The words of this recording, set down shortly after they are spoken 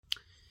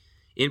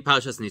In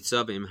Parshas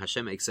Nitzavim,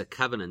 Hashem makes a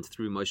covenant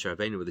through Moshe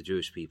Rabbeinu with the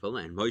Jewish people,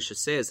 and Moshe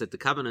says that the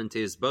covenant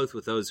is both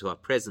with those who are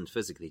present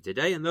physically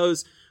today and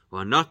those who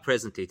are not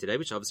presently today,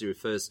 which obviously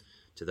refers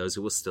to those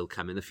who will still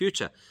come in the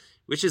future,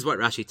 which is what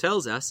Rashi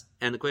tells us.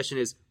 And the question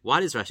is, why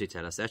does Rashi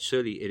tell us that?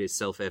 Surely it is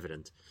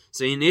self-evident.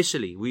 So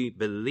initially, we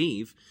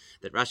believe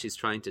that Rashi is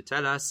trying to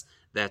tell us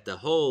that the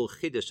whole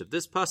chiddush of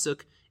this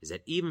pasuk is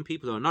that even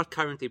people who are not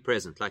currently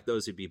present, like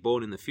those who be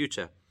born in the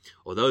future,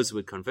 or those who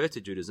would convert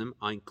to Judaism,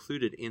 are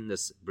included in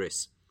this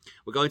bris.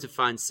 We're going to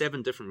find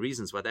 7 different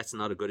reasons why that's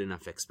not a good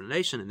enough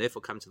explanation, and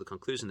therefore come to the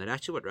conclusion that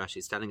actually what Rashi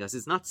is telling us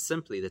is not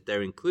simply that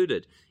they're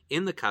included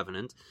in the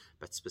covenant,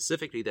 but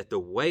specifically that the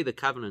way the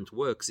covenant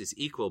works is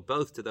equal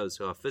both to those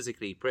who are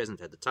physically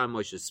present at the time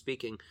Moshe is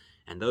speaking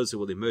and those who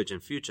will emerge in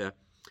future.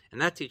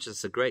 And that teaches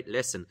us a great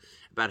lesson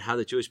about how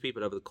the Jewish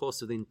people over the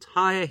course of the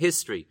entire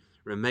history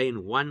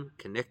remain one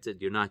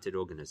connected, united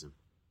organism.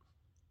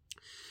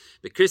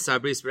 When it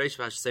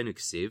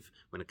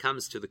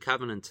comes to the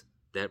covenant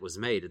that was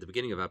made at the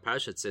beginning of our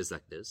parasha, it says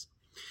like this: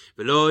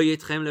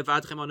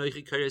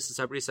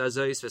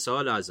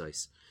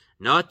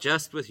 not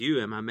just with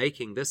you am I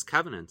making this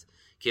covenant.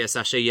 It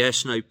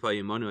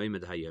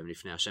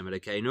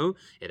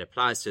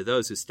applies to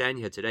those who stand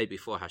here today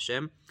before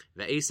Hashem,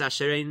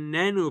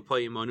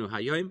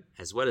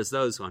 as well as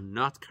those who are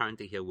not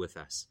currently here with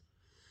us.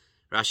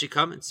 Rashi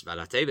comments,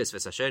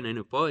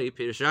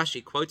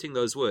 Rashi quoting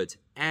those words,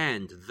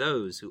 and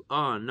those who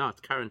are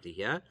not currently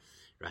here.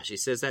 Rashi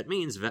says that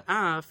means that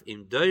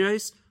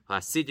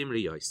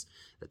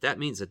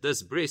means that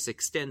this bris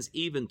extends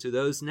even to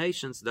those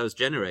nations, those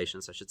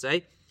generations, I should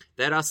say,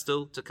 that are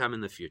still to come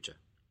in the future.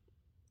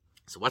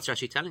 So what's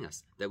Rashi telling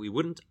us? That we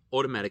wouldn't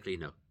automatically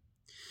know.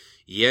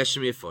 Yesh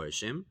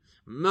Meforshim,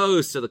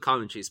 most of the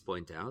commentaries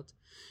point out,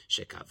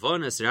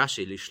 Shekavonas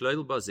Rashi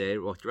Lishloil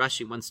Bazer, what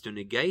Rashi wants to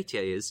negate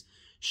here is,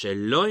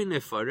 Sheloi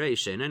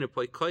Nefaresh, Enenu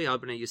Poikoi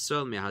Albnei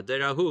Yisrael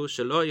Mehaderahu,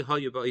 Sheloi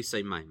Hoyu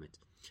Ba'isei Maimet.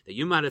 That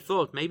you might have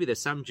thought maybe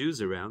there's some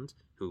Jews around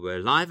who were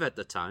alive at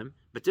the time,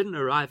 but didn't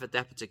arrive at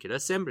that particular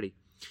assembly.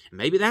 And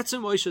maybe that's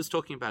what Moshe is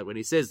talking about when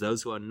he says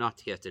those who are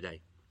not here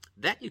today.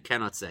 That you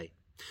cannot say.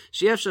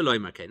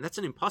 That's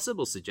an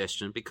impossible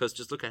suggestion, because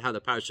just look at how the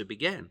parasha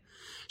began.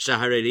 The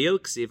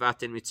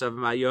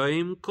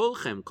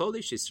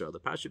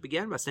parasha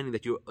began by saying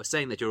that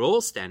you're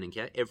all standing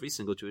here, every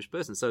single Jewish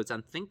person. So it's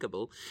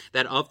unthinkable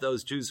that of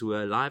those Jews who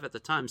were alive at the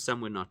time, some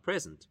were not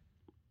present.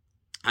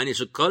 The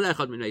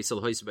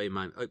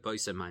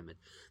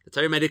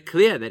Torah made it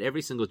clear that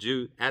every single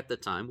Jew at the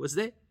time was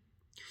there.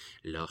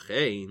 And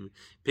therefore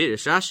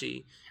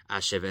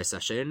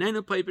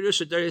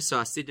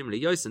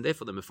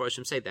the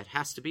Meforshim say that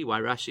has to be why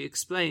Rashi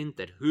explained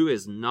that who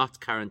is not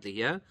currently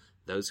here,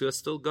 those who are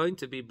still going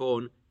to be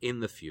born in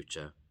the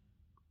future.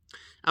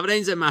 But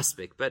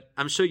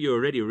I'm sure you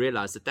already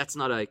realize that that's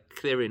not a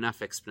clear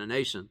enough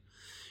explanation,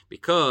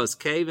 because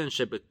if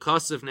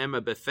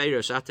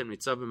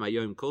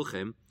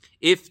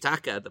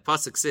Taka, the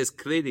pasuk says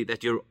clearly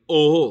that you're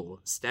all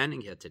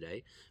standing here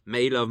today,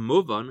 then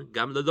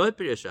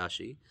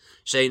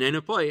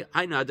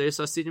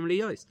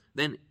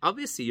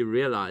obviously you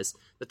realize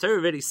the Torah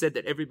already said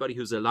that everybody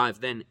who's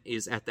alive then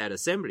is at that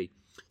assembly.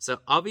 So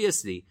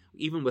obviously,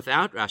 even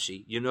without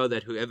Rashi, you know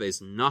that whoever is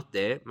not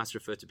there must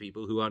refer to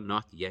people who are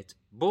not yet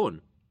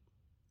born.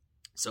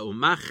 So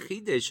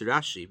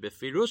Rashi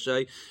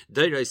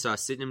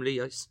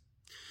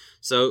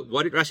So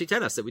what did Rashi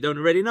tell us that we don't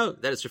already know?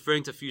 That it's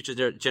referring to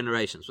future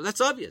generations. Well,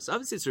 that's obvious.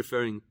 Obviously, it's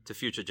referring to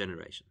future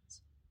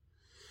generations.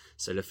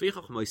 So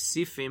lefichach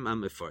moisifim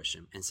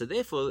ha-mefarshim. And so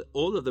therefore,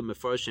 all of the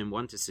mefarshim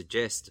want to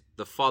suggest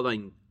the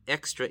following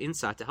extra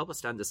insight to help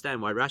us to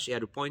understand why Rashi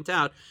had to point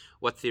out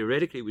what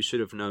theoretically we should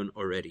have known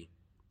already.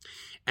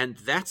 And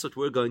that's what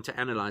we're going to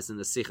analyze in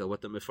the Sikha,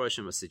 what the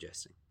mefarshim are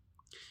suggesting.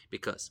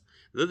 Because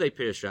Lulei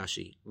Pirish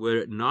Rashi, were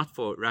it not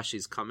for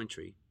Rashi's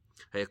commentary,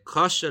 it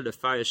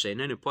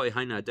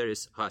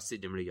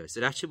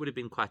actually would have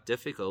been quite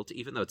difficult,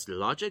 even though it's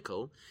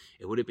logical,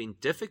 it would have been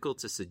difficult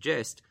to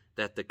suggest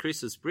that the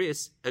Krisus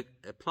Bris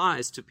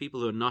applies to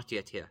people who are not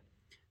yet here,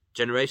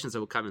 generations that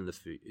will come in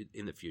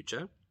the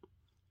future.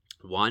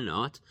 Why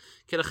not?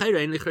 Because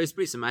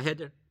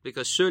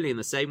surely in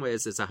the same way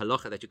as there's a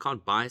halacha that you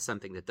can't buy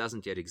something that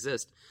doesn't yet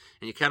exist,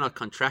 and you cannot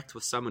contract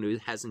with someone who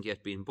hasn't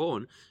yet been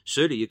born,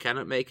 surely you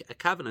cannot make a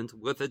covenant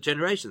with a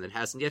generation that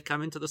hasn't yet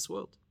come into this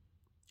world.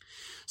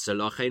 So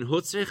therefore the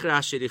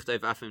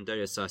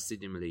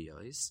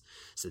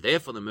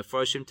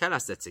Meforshim tell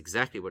us that's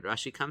exactly what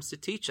Rashi comes to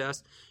teach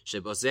us,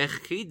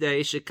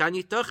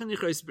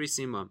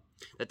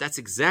 that that's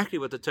exactly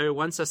what the Torah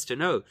wants us to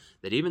know,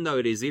 that even though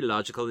it is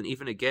illogical and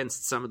even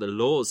against some of the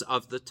laws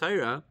of the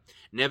Torah,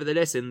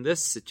 nevertheless in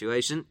this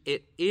situation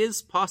it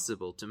is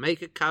possible to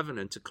make a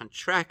covenant, to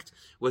contract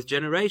with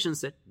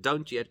generations that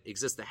don't yet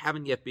exist, that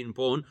haven't yet been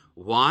born.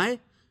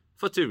 Why?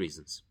 For 2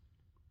 reasons.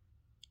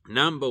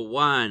 Number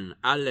 1,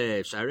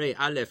 Aleph, Sharei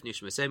Aleph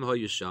Nishmesem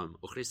Hoyusham,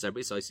 Uchris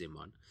Arbis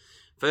Oisimon.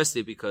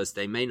 Firstly, because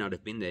they may not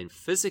have been there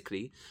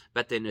physically,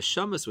 but their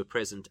neshamas were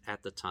present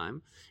at the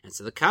time, and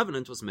so the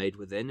covenant was made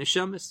with their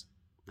neshamas.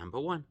 Number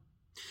one.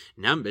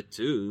 Number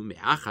two,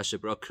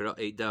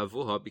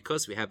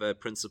 because we have a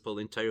principle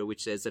in Torah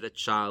which says that a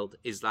child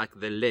is like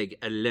the leg,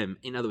 a limb,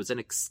 in other words, an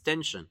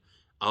extension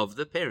of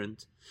the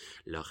parent.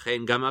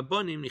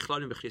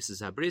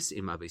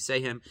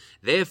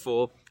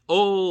 Therefore,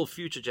 all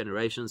future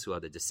generations who are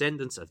the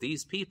descendants of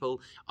these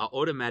people are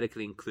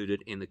automatically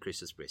included in the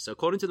Kriyas Bris. So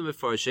according to the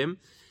Mefarshim,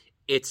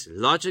 it's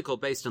logical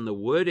based on the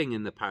wording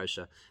in the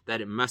parasha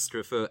that it must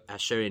refer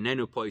asher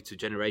inenu poi to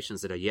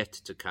generations that are yet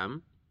to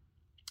come.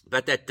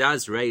 But that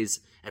does raise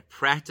a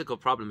practical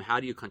problem. How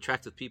do you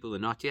contract with people who are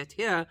not yet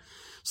here?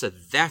 So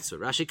that's what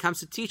Rashi comes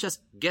to teach us.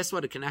 Guess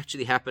what? It can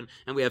actually happen,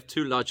 and we have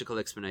two logical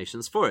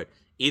explanations for it.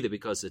 Either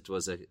because it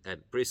was a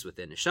bris with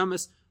their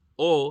neshamas,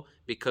 or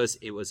because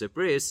it was a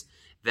bris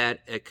that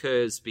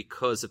occurs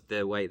because of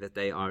the way that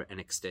they are an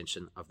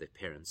extension of their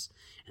parents.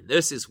 And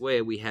this is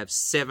where we have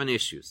 7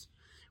 issues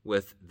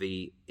with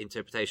the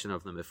interpretation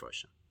of the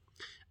Mefarshim.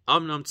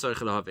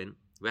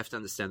 We have to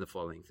understand the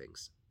following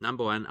things.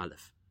 Number 1,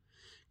 Aleph.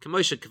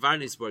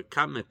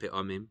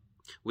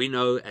 We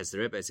know, as the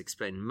Rebbe has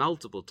explained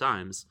multiple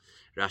times,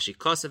 Rashi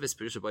Kosav is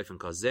Pirusha Boyfan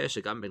Kozeh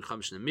Shegam Ben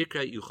Chamish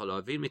Nemikra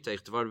Yuchal Avim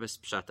Miteich Dvarves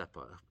Pshat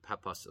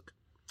HaPasuk.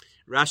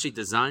 Rashi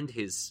designed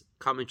his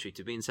commentary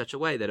to be in such a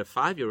way that a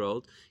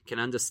 5-year-old can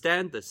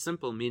understand the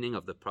simple meaning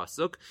of the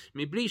pasuk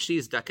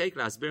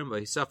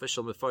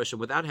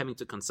without having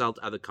to consult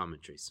other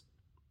commentaries.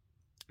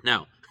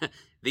 Now,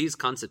 these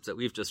concepts that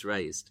we've just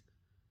raised,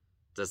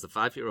 does the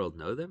 5-year-old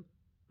know them?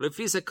 So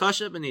therefore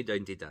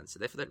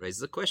that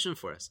raises a question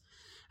for us.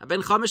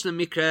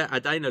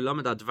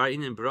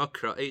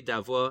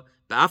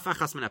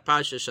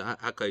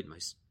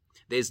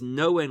 There's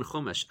nowhere in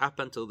Chumash up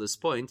until this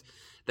point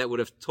that would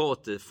have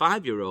taught the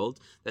 5-year-old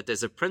that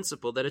there's a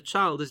principle that a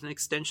child is an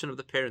extension of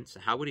the parents.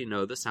 How would he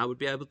know this? How would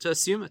he be able to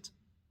assume it?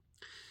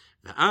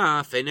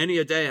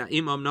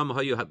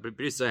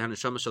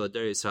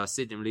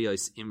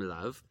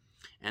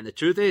 And the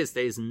truth is,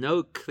 there is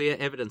no clear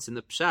evidence in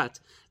the Pshat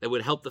that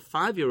would help the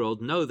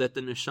 5-year-old know that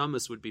the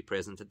neshamas would be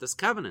present at this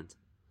covenant.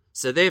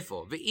 So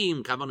therefore, if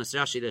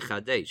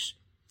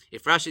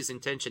Rashi's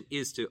intention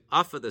is to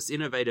offer this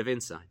innovative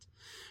insight,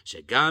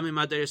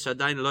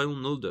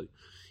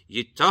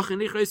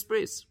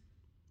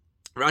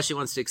 Rashi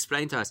wants to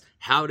explain to us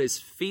how it is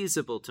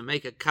feasible to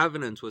make a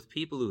covenant with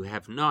people who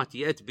have not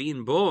yet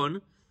been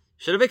born.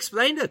 Should have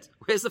explained it.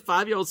 Where's the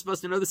 5-year-old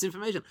supposed to know this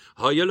information?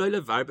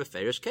 Rashi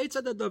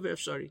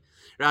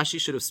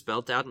should have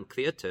spelt out in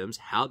clear terms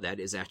how that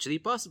is actually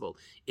possible.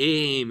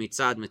 Either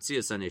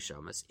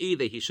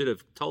he should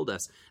have told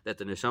us that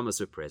the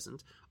neshamas were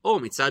present, or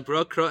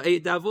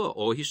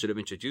he should have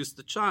introduced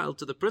the child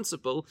to the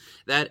principle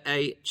that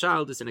a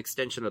child is an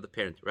extension of the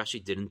parent. Rashi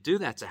didn't do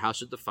that, so how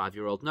should the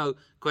 5-year-old know?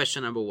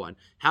 Question number 1.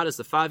 How does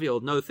the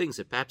 5-year-old know things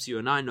that perhaps you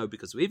and I know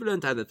because we've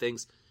learned other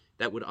things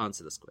that would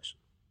answer this question?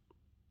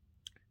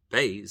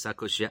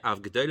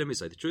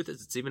 The truth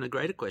is, it's even a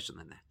greater question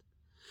than that.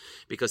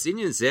 Because the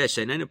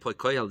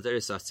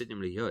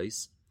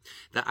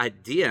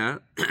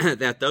idea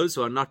that those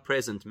who are not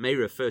present may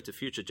refer to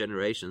future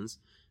generations,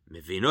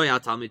 the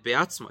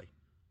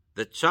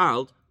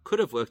child could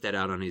have worked that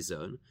out on his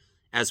own,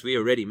 as we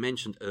already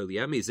mentioned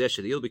earlier, because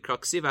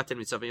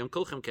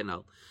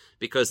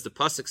the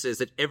pasuk says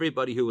that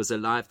everybody who was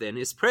alive then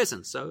is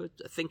present. So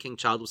a thinking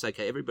child will say,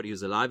 okay, everybody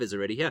who's alive is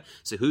already here.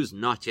 So who's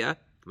not here?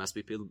 Must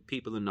be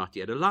people who are not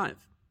yet alive.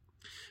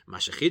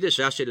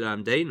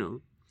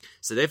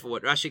 So therefore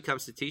what Rashi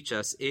comes to teach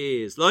us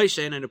is not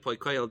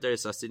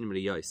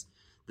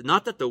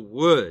that the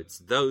words,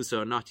 those who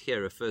are not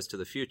here, refers to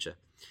the future.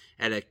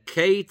 But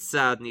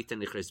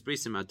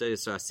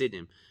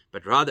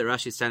rather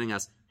Rashi is telling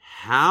us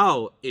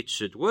how it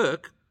should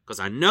work,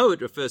 because I know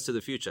it refers to the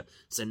future.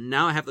 So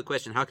now I have the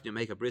question, how can you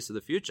make a bris of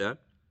the future?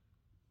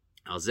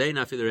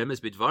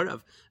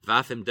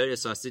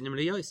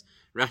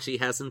 Rashi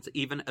hasn't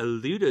even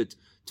alluded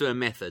to a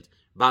method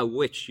by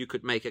which you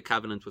could make a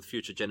covenant with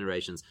future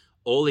generations.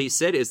 All he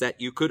said is that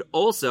you could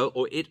also,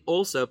 or it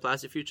also applies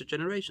to future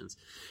generations.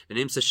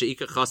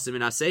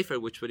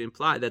 Which would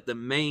imply that the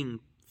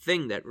main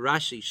thing that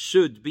Rashi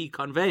should be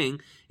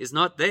conveying is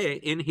not there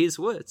in his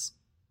words.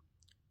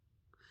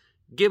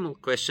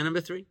 Gimel, question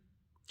number 3.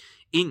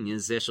 The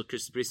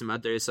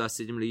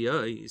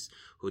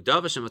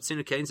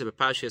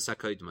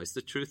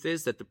truth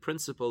is that the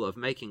principle of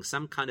making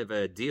some kind of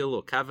a deal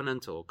or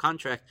covenant or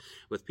contract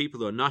with people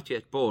who are not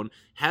yet born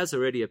has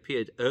already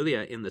appeared earlier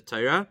in the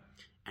Torah,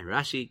 and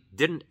Rashi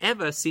didn't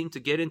ever seem to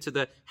get into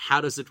the how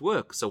does it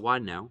work, so why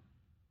now?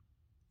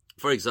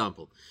 For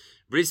example,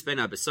 Bris ben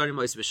Abesarim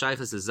ois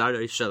b'shaychas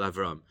l'zarei shel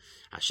Avram.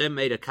 Hashem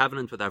made a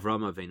covenant with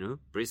Avram Avinu,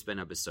 Bris ben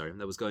Abesarim,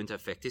 that was going to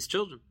affect his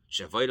children.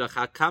 Shavoi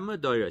lacha kama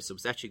doros, it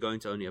was actually going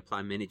to only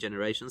apply many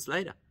generations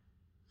later.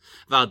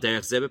 Val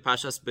derech zeh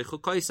b'pashas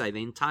b'chukoisai,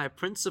 the entire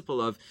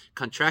principle of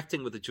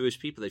contracting with the Jewish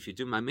people, if you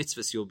do my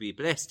mitzvahs, you'll be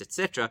blessed,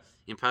 etc.,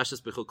 in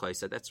Pashas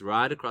b'chukoisai, that's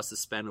right across the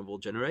span of all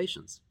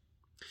generations.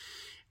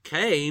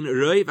 Kain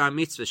roiv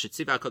mitzvah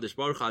shetziva HaKadosh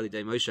Baruch Hu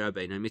alidei Moshe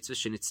Rabbeinu mitzvah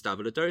shenitztav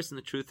l'doros. And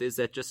the truth is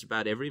that just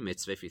about every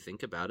mitzvah, if you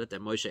think about it,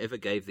 that Moshe ever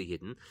gave the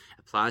hidden,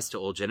 applies to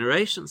all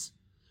generations.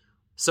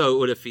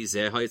 So, surely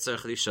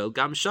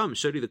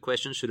the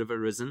question should have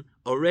arisen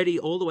already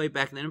all the way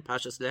back then in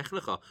Pashas Lech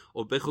Lecha,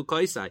 or Bechuk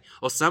Koisai,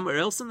 or somewhere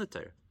else in the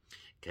Torah.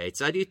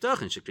 Keitzad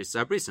yitochen shekris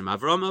abrisim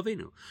Avram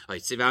Avinu.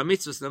 Ha'itziva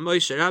mitzvos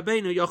leMoshe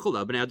Rabbeinu yochul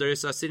b'nei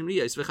adoros asidim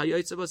liyos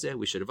v'chayotze b'zeh.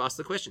 We should have asked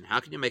the question: how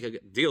can you make a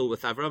deal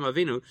with Avram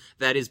Avinu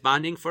that is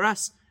binding for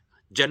us,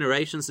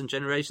 generations and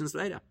generations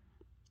later?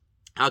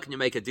 How can you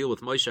make a deal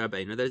with Moshe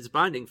Rabbeinu that is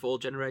binding for all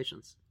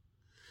generations?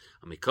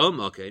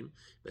 Rashi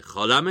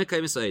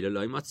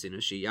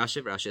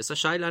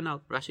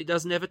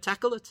doesn't ever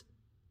tackle it.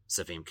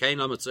 So why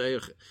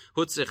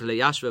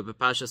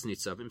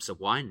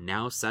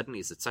now suddenly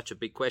is it such a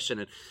big question?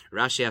 And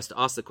Rashi has to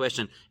ask the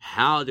question,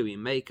 how do we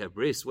make a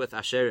bris with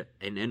Asher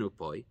enenu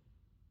poi?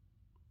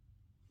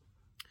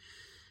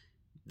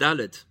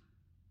 Dalet.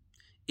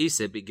 The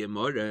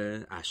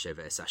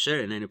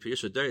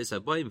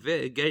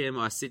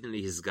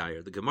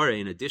Gemara,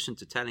 in addition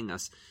to telling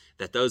us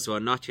that those who are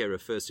not here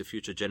refers to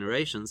future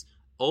generations,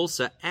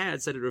 also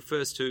adds that it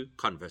refers to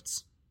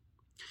converts.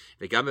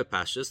 And the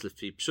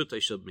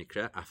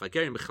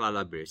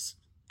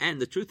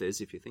truth is,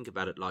 if you think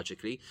about it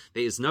logically,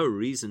 there is no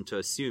reason to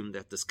assume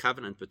that this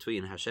covenant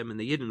between Hashem and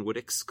the Yidden would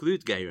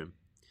exclude Gerim.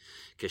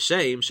 Just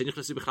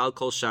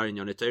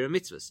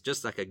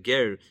like a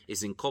ger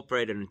is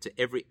incorporated into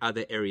every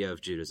other area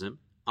of Judaism,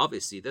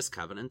 obviously this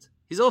covenant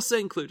is also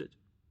included.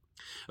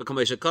 Look at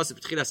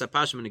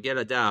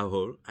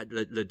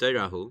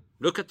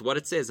what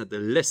it says at the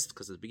list,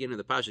 because at the beginning of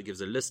the Pasha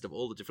gives a list of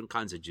all the different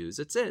kinds of Jews.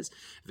 It says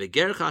that it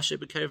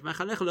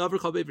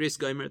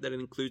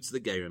includes the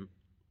Gerim.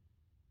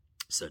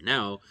 So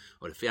now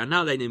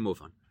they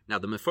move on. Now,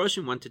 the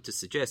Mefarshim wanted to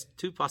suggest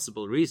two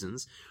possible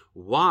reasons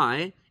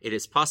why it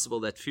is possible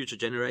that future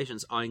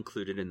generations are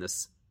included in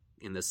this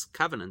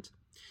covenant.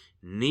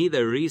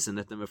 Neither reason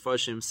that the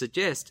Mefarshim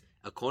suggest,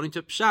 according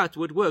to Pshat,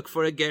 would work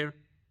for a ger.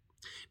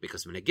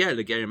 Because you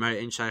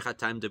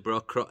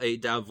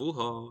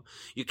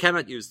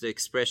cannot use the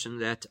expression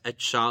that a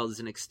child is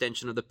an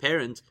extension of the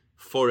parent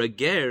for a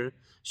ger,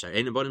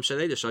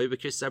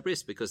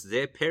 because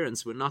their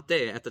parents were not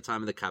there at the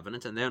time of the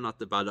covenant, and they are not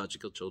the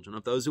biological children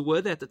of those who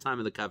were there at the time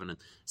of the covenant.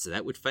 So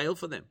that would fail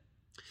for them.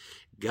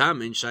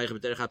 And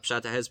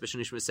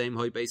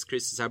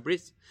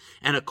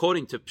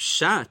according to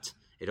Pshat,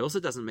 it also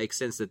doesn't make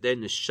sense that their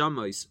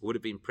neshamos would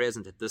have been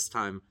present at this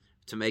time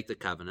to make the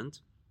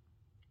covenant.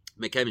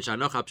 Because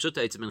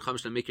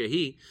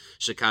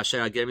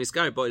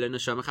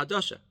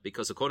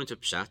according to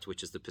Pshat,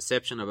 which is the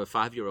perception of a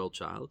 5-year-old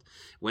child,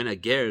 when a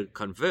ger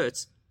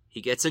converts,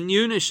 he gets a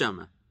new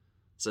neshama.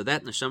 So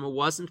that neshama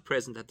wasn't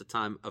present at the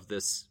time of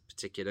this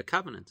particular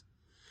covenant.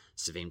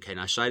 Which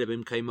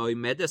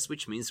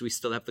means we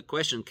still have the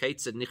question,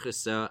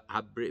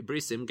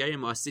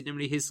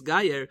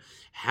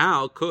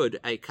 how could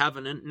a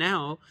covenant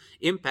now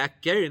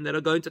impact gerim that are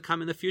going to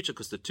come in the future?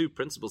 Because the two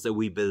principles that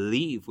we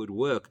believe would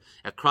work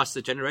across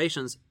the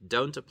generations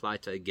don't apply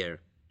to a ger.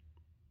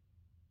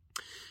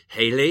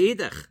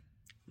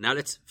 Now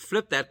let's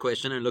flip that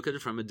question and look at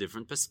it from a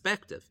different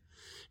perspective.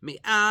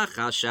 Because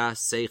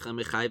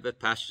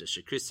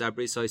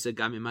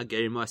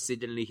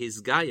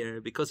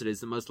it is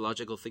the most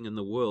logical thing in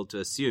the world to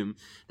assume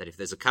that if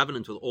there's a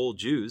covenant with all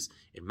Jews,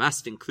 it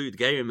must include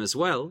Gerim as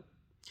well.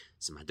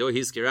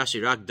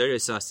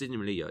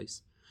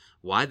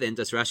 Why then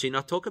does Rashi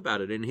not talk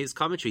about it in his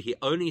commentary? He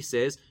only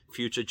says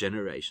future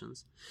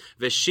generations.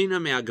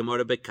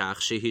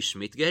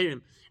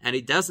 And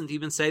he doesn't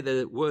even say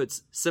the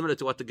words similar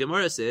to what the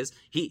Gemara says.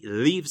 He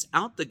leaves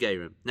out the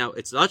Gerim. Now,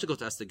 it's logical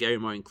to us the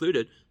Gerim are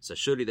included, so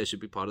surely they should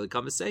be part of the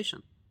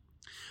conversation.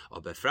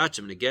 In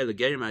fact,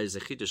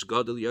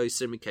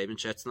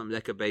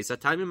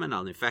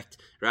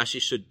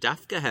 Rashi should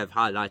dafka have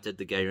highlighted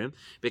the Gerim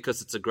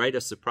because it's a greater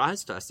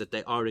surprise to us that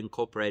they are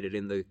incorporated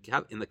in the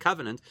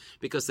covenant,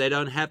 because they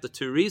don't have the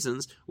two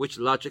reasons which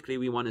logically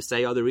we want to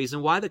say are the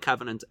reason why the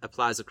covenant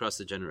applies across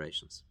the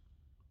generations.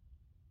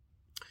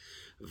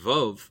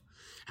 Vov.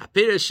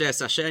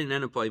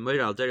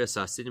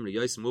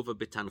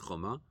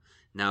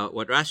 Now,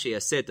 what Rashi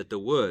has said that the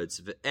words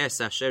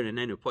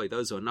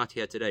those who are not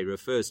here today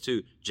refers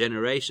to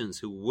generations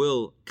who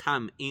will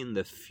come in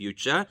the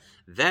future.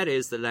 That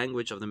is the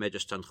language of the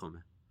Medrash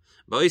Tanchuma.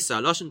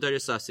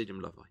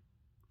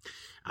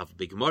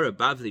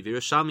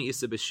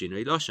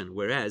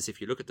 Whereas,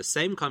 if you look at the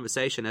same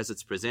conversation as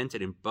it's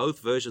presented in both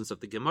versions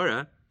of the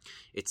Gemara,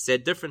 it's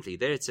said differently.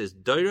 There it says,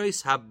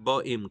 Doros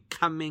haboim,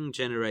 coming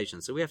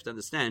generations. So we have to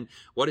understand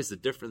what is the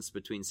difference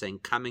between saying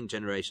coming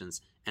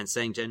generations and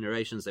saying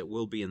generations that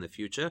will be in the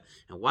future,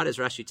 and why does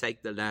Rashi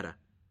take the latter?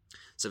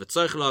 So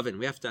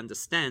we have to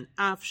understand,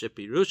 obviously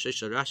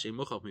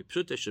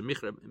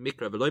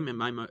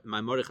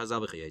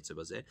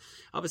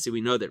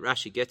we know that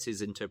Rashi gets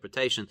his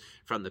interpretation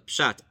from the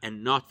Pshat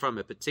and not from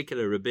a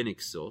particular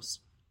rabbinic source.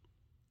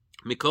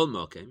 Mikol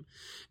Mokim,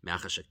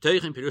 Me'achashak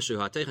Teichen Pirushu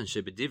HaTeichen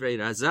Shebedivrei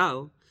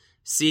Razal,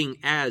 seeing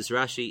as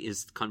Rashi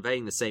is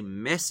conveying the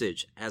same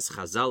message as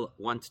Chazal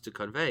want to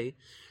convey,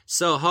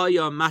 so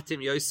Haya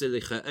Matim Yosel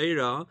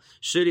Lichaira,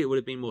 surely it would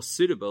have been more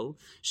suitable,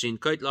 Shin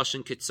Koit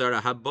Lashon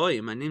Kitzara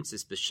Haboyim,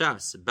 Animsis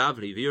B'Shas,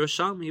 Bavli,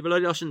 V'Yerushalmi, V'lo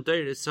Lashon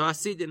Deiris, so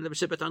Hasidin,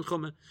 L'B'Shepet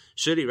Anchumah.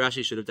 Surely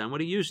Rashi should have done what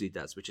he usually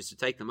does, which is to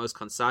take the most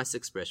concise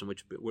expression,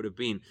 which would have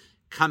been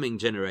coming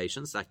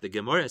generations, like the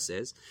Gemara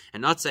says,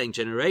 and not saying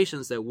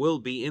generations that will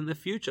be in the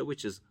future,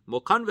 which is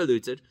more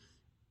convoluted,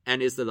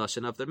 and is the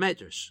Lashon of the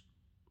Medrash.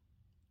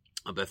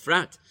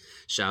 Especially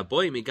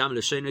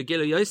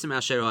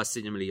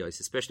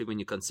when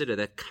you consider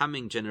that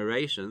coming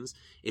generations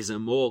is a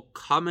more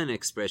common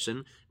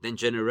expression than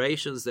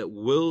generations that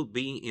will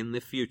be in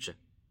the future.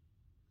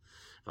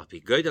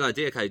 Seeing as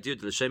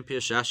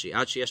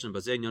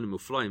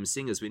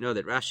we know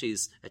that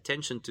Rashi's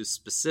attention to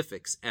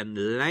specifics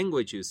and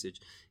language usage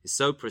is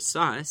so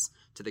precise,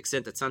 to the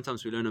extent that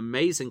sometimes we learn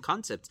amazing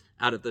concepts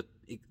out of the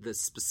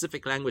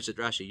specific language that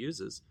Rashi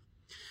uses.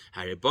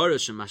 Therefore,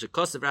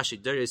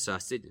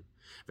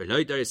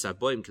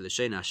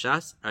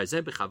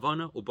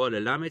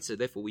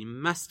 we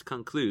must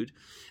conclude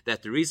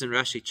that the reason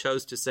Rashi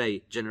chose to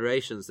say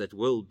generations that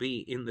will be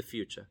in the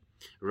future,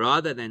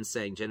 rather than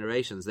saying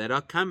generations that are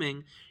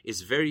coming,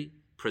 is very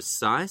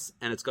precise,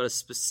 and it's got a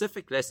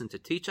specific lesson to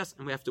teach us,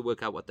 and we have to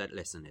work out what that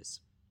lesson is.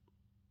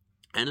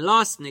 And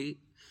lastly,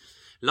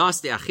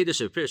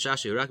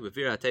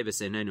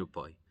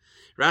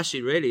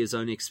 Rashi really is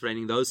only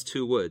explaining those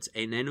two words,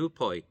 Einenu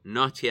poi,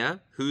 not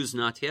here, who's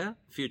not here,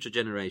 future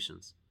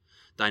generations.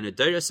 Dainu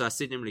doros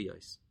hasidim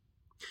liyos.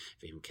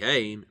 V'im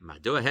kein,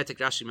 madua hetek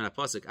Rashi min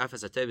haposuk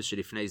afas hatevis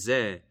shelifnei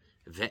zeh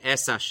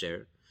ve'es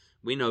asher.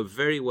 We know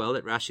very well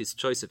that Rashi's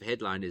choice of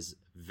headline is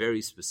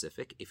very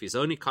specific. If he's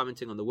only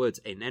commenting on the words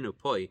Einenu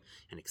poi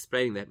and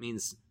explaining that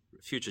means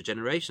future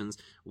generations,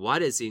 why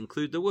does he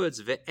include the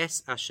words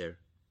ve'es asher?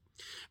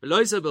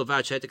 V'loizo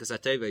bilvad shetek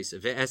hatevis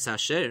ve'es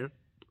asher.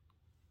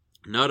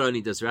 Not only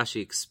does Rashi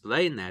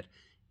explain that,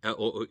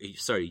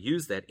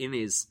 use that in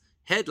his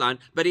headline,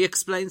 but he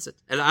explains it.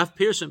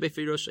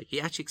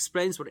 He actually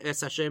explains what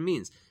Es Asher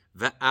means.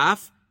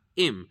 Va'af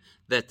im,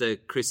 that the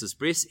Christus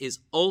Bris is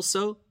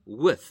also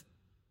with.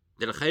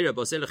 Which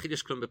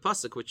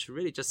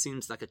really just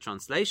seems like a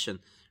translation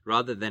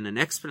rather than an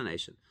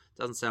explanation.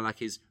 Doesn't sound like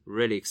he's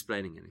really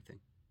explaining anything.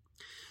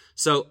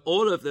 So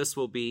all of this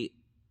will be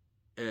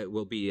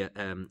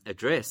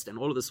addressed, and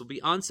all of this will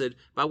be answered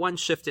by one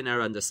shift in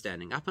our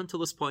understanding. Up until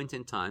this point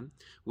in time,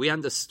 we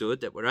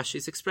understood that what Rashi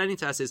is explaining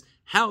to us is,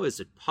 how is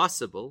it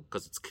possible,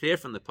 because it's clear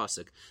from the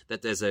pasuk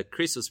that there's a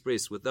Christus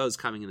Bris with those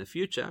coming in the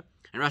future,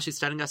 and Rashi is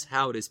telling us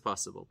how it is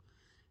possible.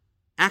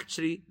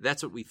 Actually,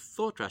 that's what we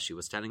thought Rashi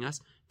was telling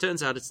us.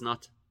 Turns out it's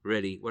not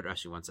really what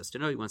Rashi wants us to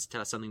know. He wants to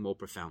tell us something more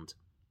profound.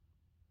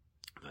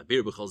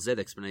 The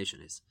explanation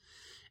is,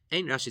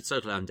 Rashi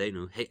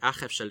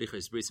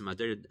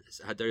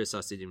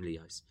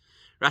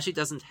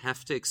doesn't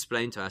have to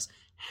explain to us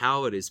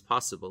how it is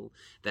possible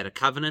that a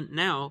covenant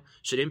now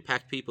should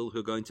impact people who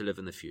are going to live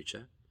in the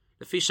future,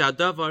 because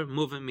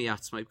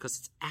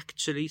it's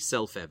actually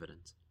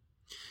self-evident.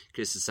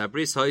 This is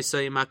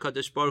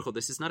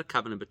not a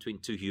covenant between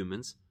two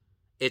humans,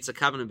 it's a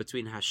covenant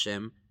between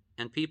Hashem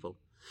and people.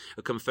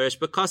 It confers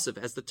b'kosav,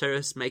 as the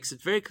Torah makes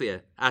it very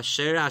clear.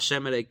 Asher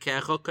Hashem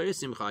elekecho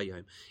karisim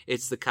chayim.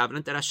 It's the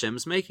covenant that Hashem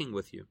is making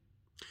with you.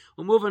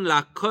 U'muvan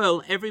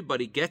la'kol,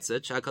 everybody gets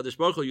it. Sha'akadosh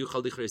Baruch Hu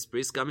yuchal dichris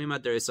bris gamim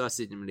aderes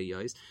asidim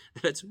liyos.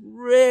 That it's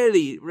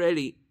really,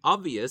 really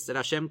obvious that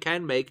Hashem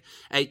can make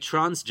a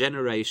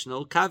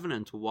transgenerational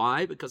covenant.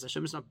 Why? Because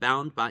Hashem is not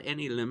bound by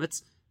any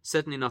limits,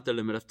 certainly not the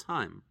limit of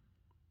time.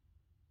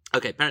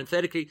 Okay,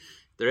 parenthetically,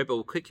 the Rebbe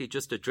will quickly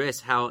just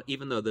address how,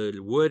 even though the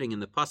wording in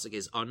the pasuk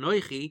is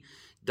Anoichi,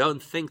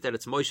 don't think that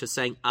it's Moshe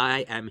saying, I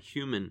am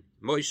human.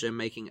 Moshe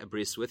making a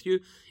bris with you.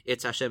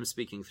 It's Hashem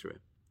speaking through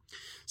him.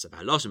 So,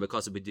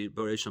 because when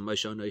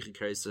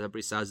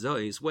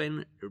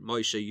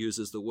Moshe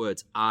uses the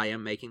words, I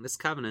am making this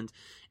covenant,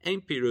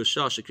 as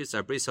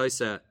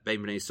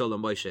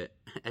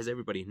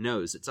everybody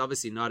knows, it's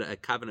obviously not a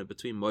covenant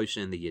between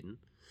Moshe and the Yidden.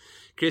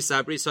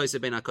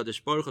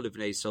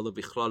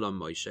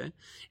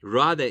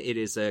 Rather, it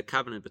is a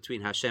covenant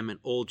between Hashem and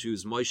all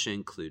Jews, Moshe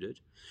included.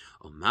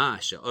 So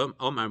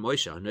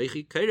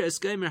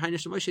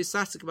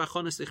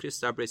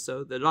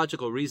the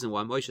logical reason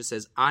why Moshe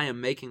says, I am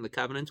making the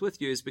covenant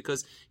with you, is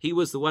because he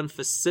was the one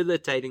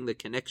facilitating the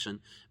connection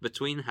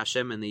between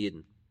Hashem and the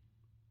Yidden.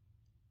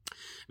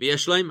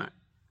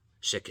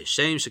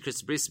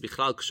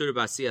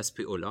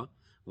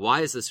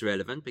 Why is this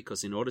relevant?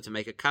 Because in order to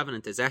make a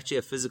covenant, there's actually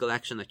a physical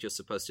action that you're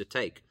supposed to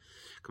take.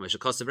 As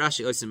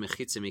Rashi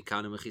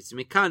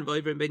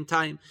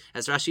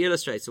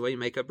illustrates, the way you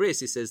make a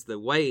bris, he says the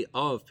way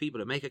of people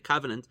to make a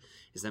covenant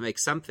is they make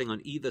something on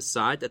either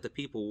side that the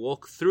people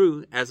walk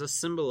through as a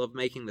symbol of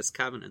making this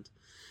covenant.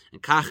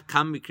 And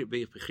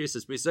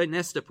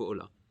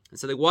And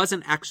so there was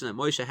an action that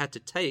Moshe had to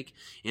take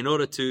in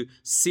order to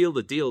seal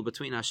the deal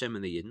between Hashem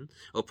and the Yidden.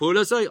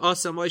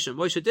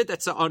 Moshe did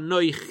that, so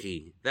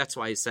anoichi. That's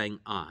why he's saying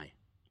I.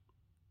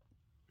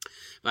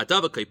 It's so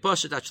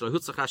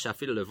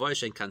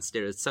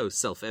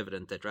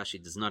self-evident that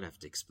Rashi does not have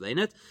to explain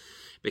it.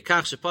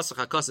 Because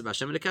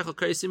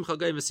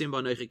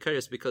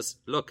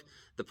look,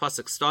 the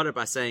pasuk started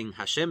by saying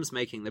Hashem's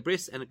making the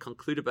bris, and it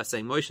concluded by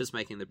saying Moshe's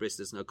making the bris.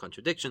 There's no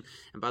contradiction.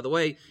 And by the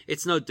way,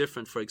 it's no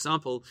different, for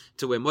example,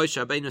 to where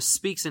Moshe Rabbeinu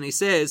speaks and he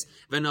says,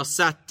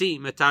 "V'nosati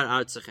metar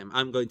artzachem,"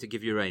 I'm going to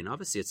give you rain.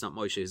 Obviously, it's not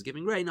Moshe who's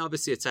giving rain.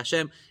 Obviously, it's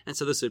Hashem, and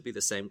so this would be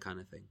the same kind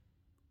of thing.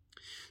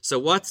 So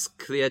what's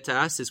clear to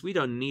us is we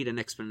don't need an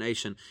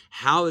explanation.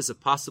 How is it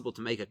possible to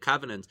make a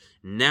covenant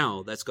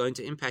now that's going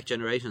to impact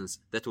generations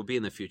that will be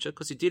in the future?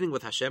 Because you're dealing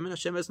with Hashem, and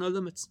Hashem has no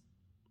limits.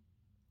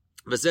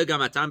 וזה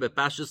גם הטעם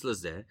בפשטוס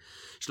לזה,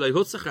 שלא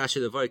יוצא רש"י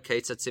לברר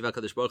כיצד ציווה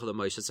הקדוש ברוך הוא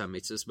למוישה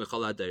המצוות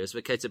בכל הדרך,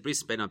 וכיצד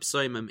בריס בין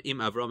הפסויים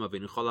עם אברהם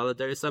אבינו כל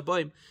הדרך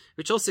הבאים,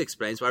 which also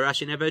explains why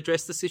Rashi never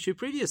addressed this issue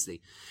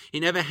previously. He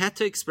never had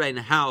to explain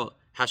how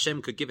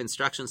Hashem could give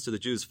instructions to the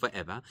Jews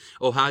forever,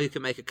 or how you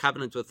can make a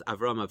covenant with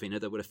Avraham Avinu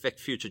that would affect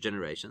future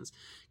generations.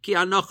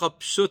 Because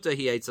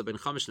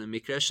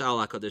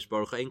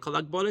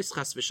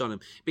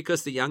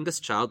the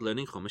youngest child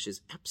learning Chumash is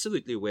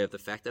absolutely aware of the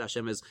fact that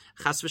Hashem has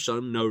chas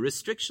v'shalom no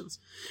restrictions.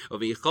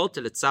 And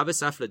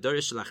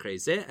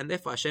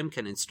therefore Hashem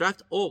can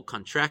instruct or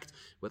contract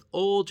with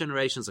all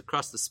generations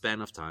across the span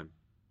of time.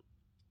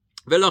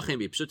 And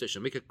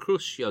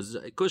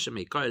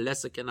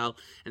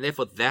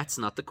therefore that's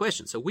not the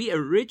question. So we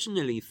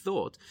originally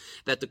thought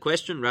that the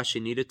question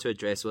Rashi needed to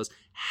address was,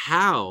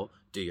 how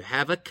do you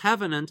have a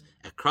covenant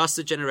across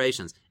the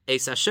generations?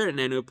 Eis asher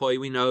nenu poi,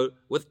 we know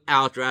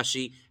without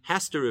Rashi,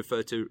 has to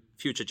refer to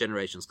future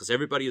generations, because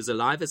everybody who's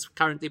alive is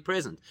currently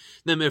present.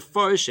 The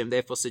Meforshim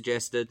therefore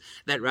suggested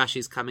that Rashi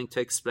is coming to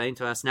explain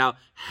to us now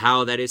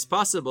how that is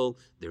possible.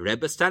 The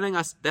Rebbe is telling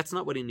us that's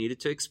not what he needed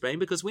to explain,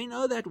 because we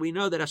know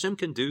that Hashem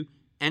can do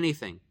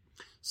anything.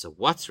 So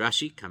what's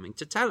Rashi coming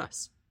to tell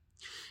us?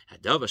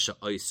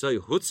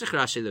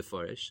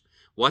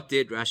 What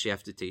did Rashi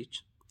have to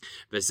teach?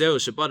 Which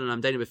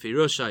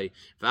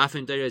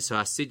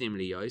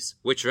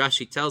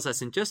Rashi tells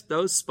us in just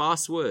those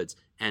sparse words.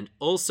 And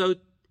also,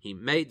 he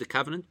made the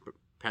covenant,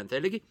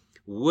 parenthetically,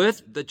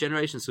 with the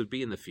generations who would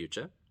be in the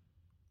future.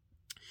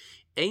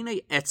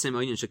 Rashi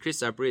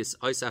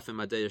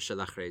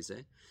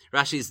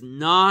is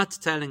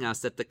not telling us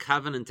that the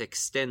covenant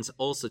extends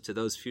also to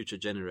those future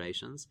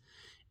generations.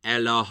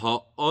 Rather,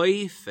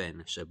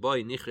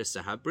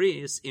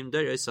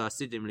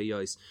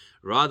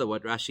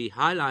 what Rashi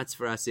highlights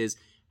for us is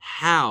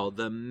how,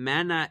 the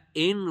manner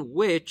in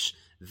which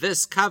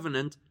this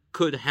covenant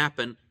could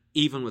happen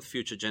even with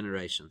future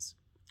generations.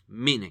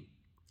 Meaning,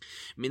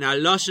 the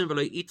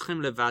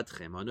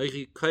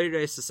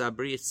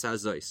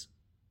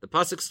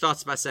pasuk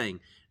starts by saying,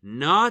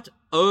 not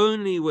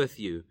only with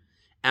you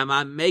am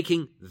I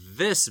making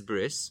this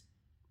bris,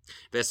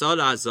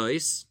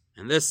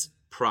 and this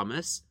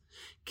promise,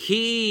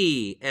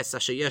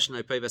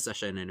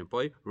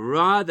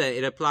 rather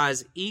it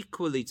applies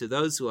equally to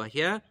those who are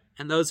here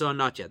and those who are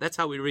not here. That's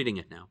how we're reading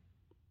it now.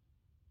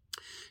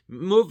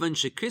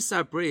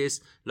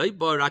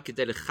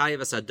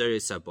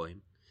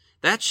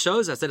 That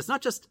shows us that it's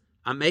not just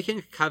I'm making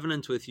a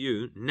covenant with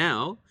you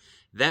now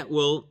that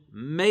will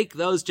make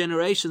those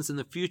generations in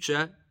the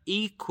future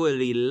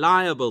equally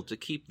liable to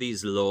keep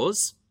these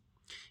laws.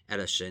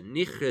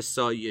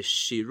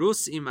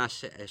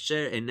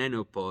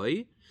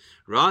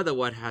 Rather,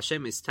 what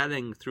Hashem is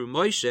telling through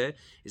Moshe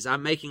is,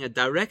 I'm making a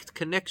direct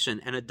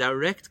connection and a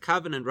direct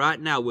covenant right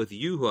now with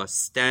you who are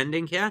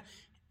standing here,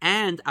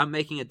 and I'm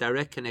making a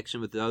direct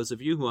connection with those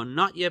of you who are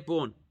not yet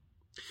born.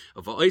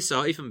 And it's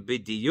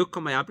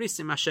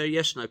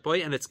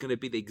going to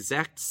be the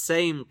exact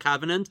same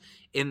covenant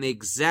in the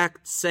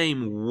exact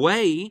same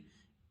way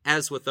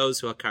as with those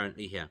who are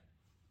currently here.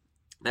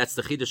 That's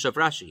the Chidush of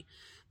Rashi.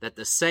 That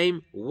the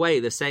same way,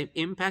 the same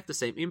impact, the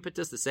same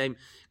impetus, the same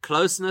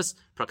closeness,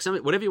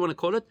 proximity, whatever you want to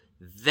call it,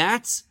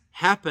 that's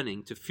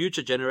happening to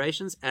future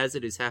generations as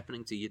it is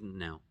happening to Yidden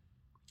now.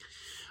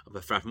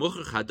 This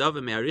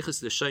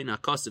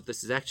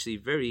is actually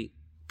very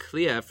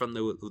clear from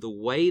the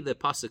way the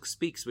pasuk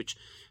speaks, which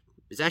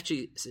is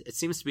actually, it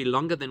seems to be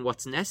longer than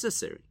what's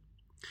necessary.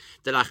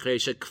 The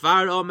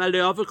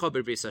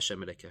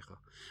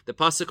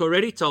pasuk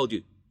already told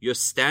you, you're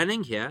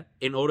standing here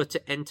in order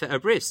to enter a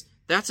bris.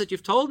 That's it,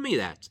 you've told me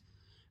that.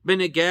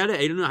 Referring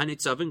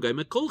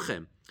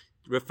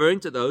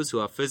to those who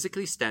are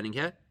physically standing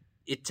here,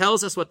 it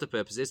tells us what the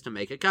purpose is, to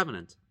make a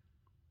covenant.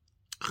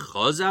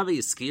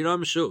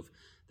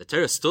 The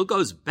Torah still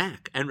goes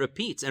back and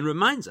repeats and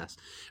reminds us.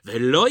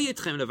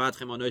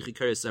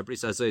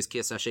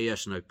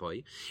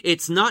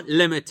 It's not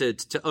limited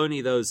to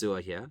only those who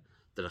are here.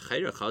 But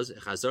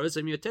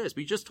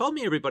you just told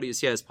me everybody is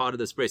here as part of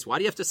this bris. Why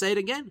do you have to say it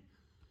again?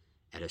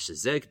 The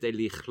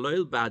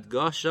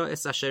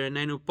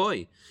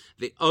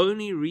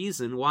only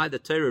reason why the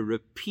Torah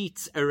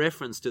repeats a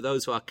reference to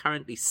those who are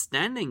currently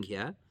standing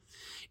here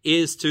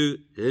is to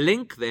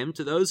link them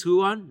to those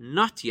who are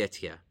not yet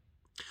here.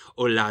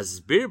 And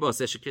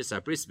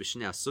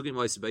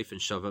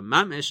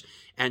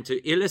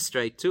to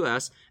illustrate to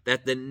us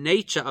that the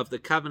nature of the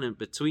covenant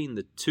between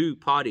the two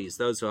parties,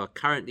 those who are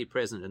currently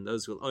present and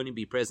those who will only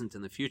be present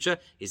in the future,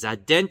 is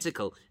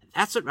identical.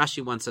 That's what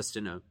Rashi wants us to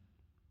know.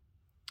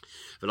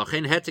 That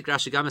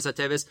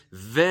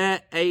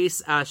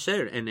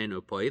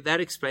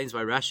explains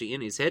why Rashi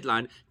in his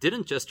headline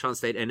didn't just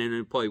translate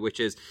enenu poi, which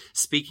is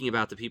speaking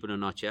about the people who are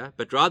not here,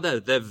 but rather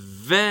the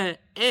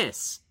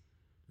ve'es,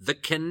 the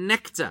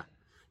connector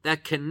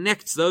that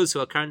connects those who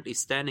are currently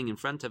standing in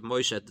front of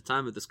Moshe at the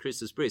time of this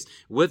Christus Bris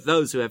with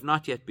those who have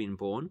not yet been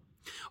born.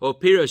 Or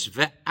pirush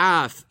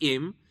ve'af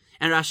im,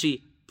 and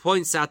Rashi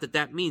points out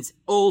that means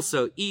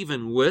also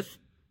even with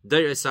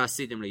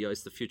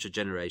the future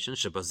generation,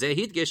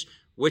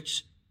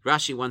 which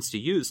Rashi wants to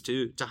use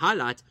to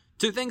highlight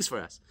two things for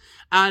us.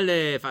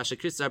 Aleph, to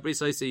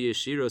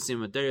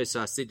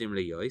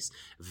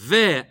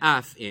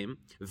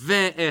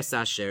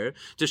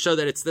show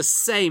that it's the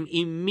same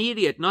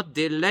immediate, not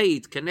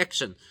delayed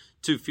connection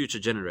to future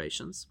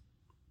generations.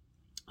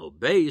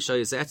 Plus,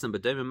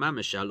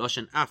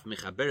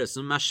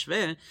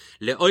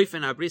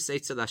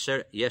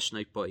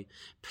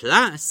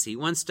 he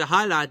wants to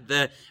highlight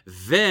the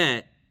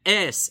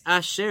ve'es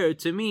asher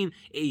to mean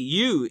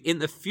you in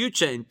the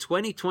future in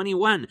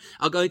 2021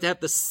 are going to have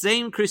the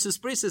same Christus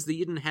Bris as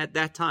the Yidden had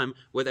that time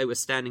where they were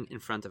standing in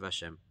front of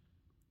Hashem.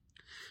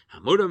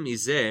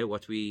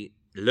 What we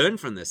learn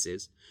from this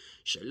is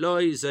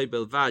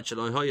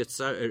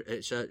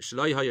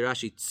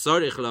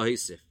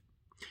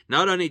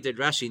not only did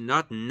Rashi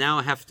not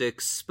now have to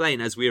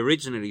explain, as we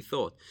originally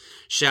thought,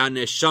 that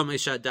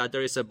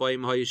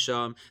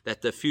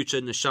the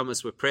future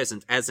neshamas were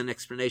present as an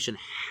explanation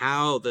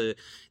how the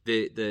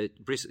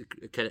bris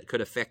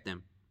could affect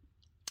them,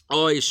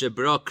 or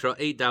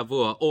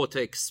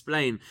to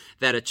explain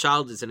that a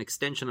child is an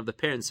extension of the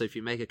parent, so if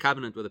you make a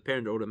covenant with a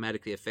parent, it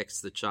automatically affects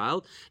the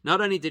child.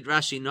 Not only did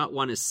Rashi not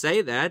want to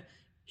say that,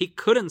 he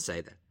couldn't say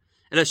that.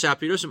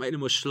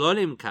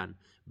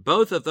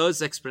 Both of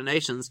those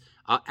explanations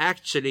are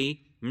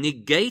actually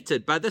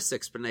negated by this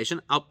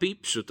explanation,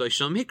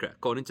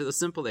 according to the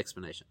simple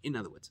explanation. In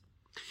other words,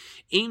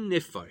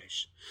 let's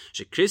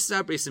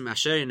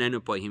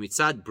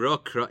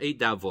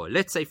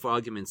say for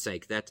argument's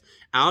sake that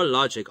our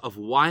logic of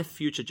why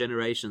future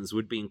generations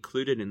would be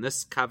included in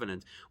this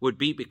covenant would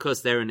be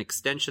because they're an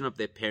extension of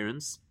their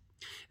parents.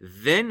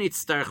 Then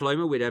Itzarech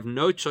Loimer would have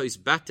no choice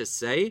but to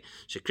say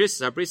we'd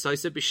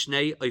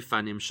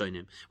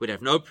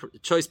have no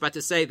choice but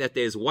to say that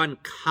there's one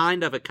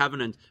kind of a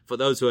covenant for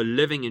those who are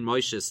living in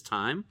Moshe's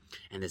time,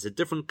 and there's a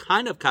different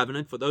kind of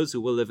covenant for those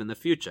who will live in the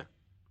future.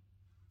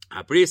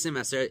 The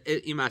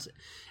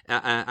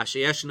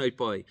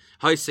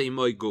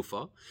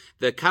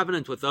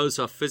covenant with those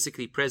who are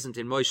physically present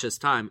in Moshe's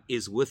time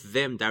is with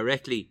them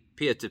directly,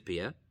 peer to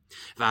peer.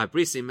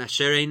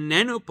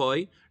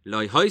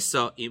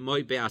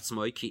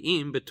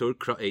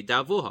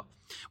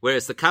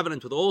 Whereas the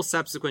covenant with all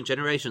subsequent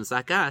generations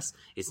like us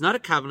is not a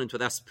covenant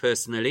with us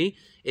personally,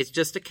 it's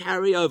just a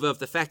carryover of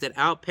the fact that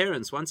our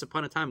parents once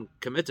upon a time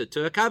committed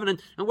to a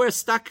covenant and we're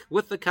stuck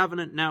with the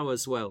covenant now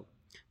as well.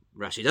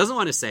 Rashi doesn't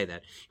want to say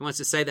that. He wants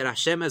to say that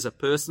Hashem has a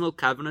personal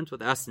covenant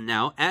with us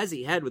now as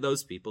he had with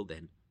those people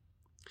then.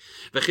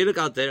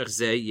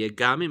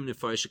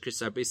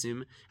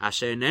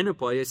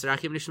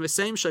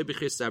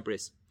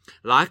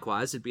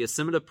 Likewise, it'd be a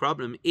similar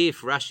problem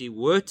if Rashi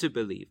were to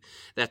believe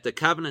that the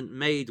covenant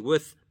made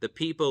with the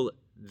people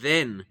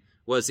then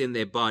was in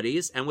their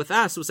bodies and with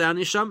us was our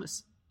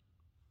neshamas.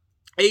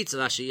 Then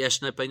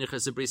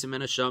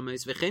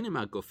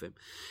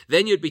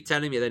you'd be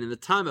telling me that in the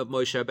time of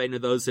Moshe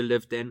Rabbeinu, those who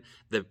lived then,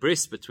 the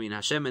bris between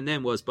Hashem and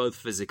them was both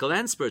physical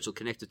and spiritual,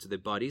 connected to their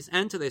bodies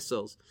and to their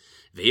souls.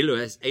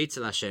 Whereas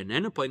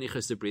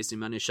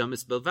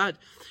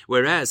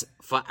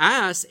for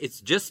us,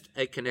 it's just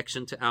a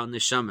connection to our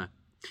neshama.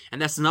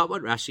 And that's not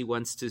what Rashi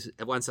wants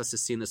us to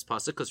see in this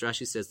pasuk, because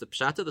Rashi says the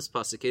pshat of this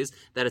pasuk is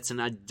that it's an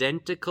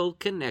identical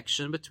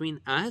connection between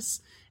us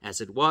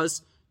as it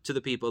was to the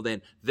people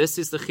then. This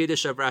is the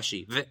chiddush of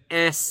Rashi.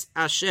 Ve'es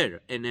asher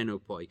enenu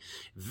poi.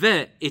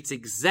 It's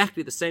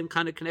exactly the same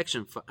kind of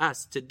connection for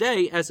us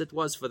today as it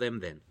was for them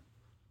then.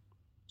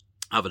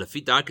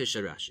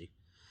 Rashi.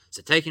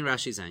 So taking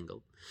Rashi's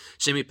angle,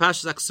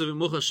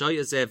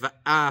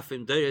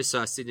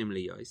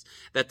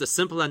 that the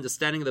simple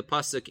understanding of the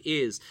pasuk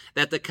is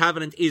that the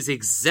covenant is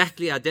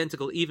exactly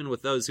identical even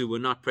with those who were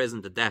not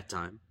present at that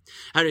time.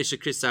 Which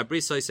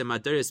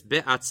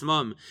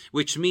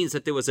means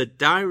that there was a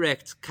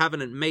direct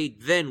covenant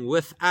made then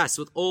with us,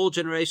 with all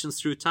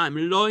generations through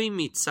time,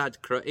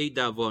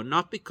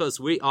 not because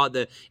we are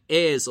the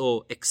heirs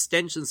or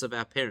extensions of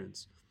our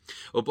parents.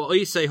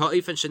 It's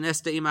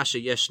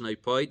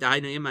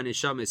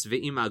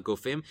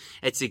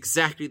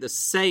exactly the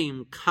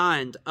same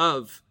kind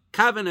of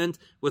covenant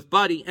with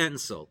body and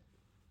soul.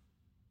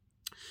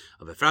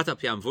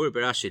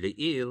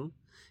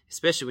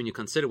 Especially when you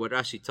consider what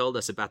Rashi told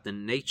us about the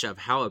nature of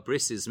how a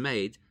bris is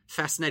made.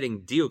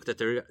 Fascinating diuk that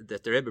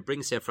the Rebbe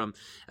brings here from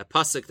a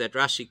pasuk that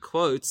Rashi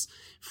quotes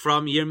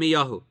from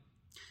Yirmiyahu.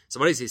 So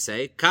what does he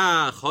say? They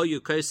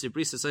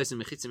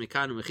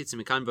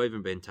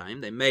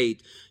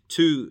made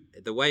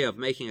the way of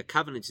making a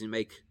covenant is you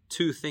make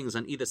two things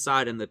on either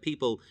side, and the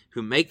people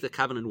who make the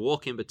covenant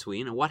walk in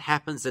between. And what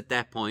happens at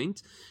that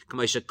point?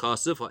 Like it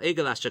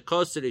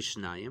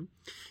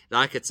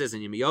says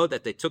in Yirmiyahu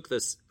that they took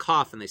this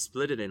calf and they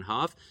split it in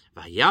half,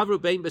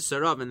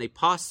 and they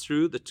passed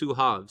through the two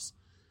halves.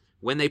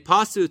 When they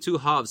pass through the two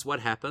halves,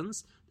 what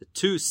happens? The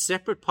two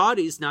separate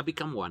parties now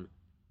become one.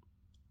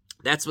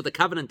 That's what the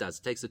covenant does.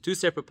 It takes the two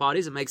separate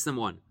parties and makes them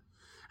one.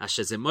 Which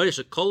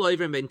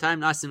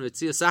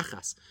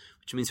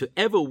means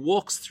whoever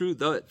walks through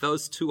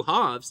those two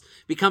halves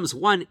becomes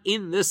one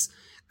in this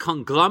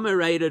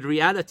conglomerated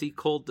reality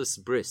called this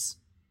bris.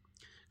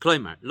 So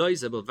now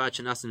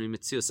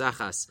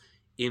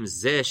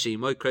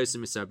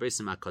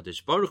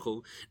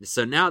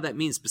that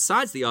means,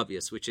 besides the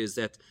obvious, which is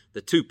that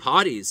the two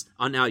parties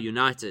are now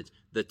united,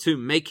 the two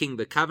making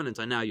the covenant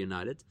are now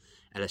united,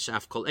 rather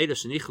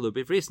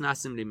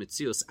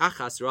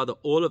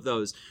all of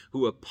those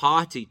who are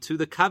party to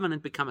the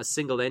covenant become a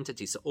single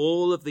entity. So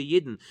all of the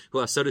Yidden who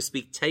are, so to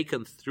speak,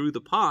 taken through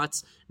the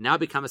parts now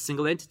become a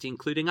single entity,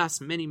 including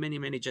us many, many,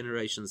 many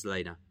generations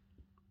later.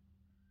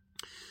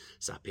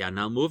 Now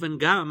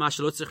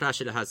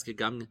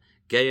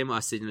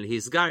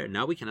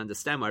we can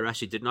understand why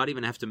Rashi did not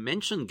even have to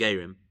mention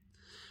Gerim.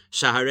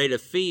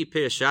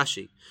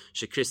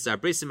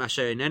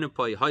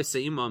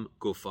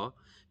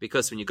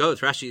 Because when you go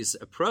with Rashi's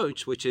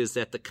approach, which is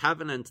that the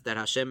covenant that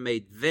Hashem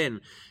made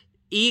then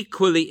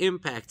equally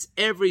impacts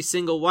every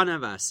single one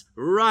of us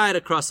right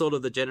across all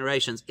of the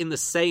generations in the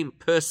same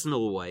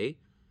personal way,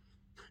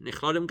 that's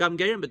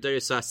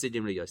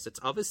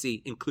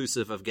obviously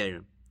inclusive of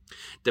Gerim.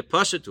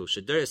 Because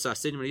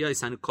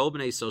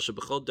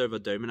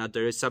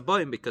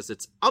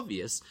it's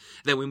obvious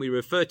that when we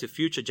refer to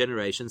future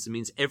generations, it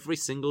means every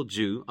single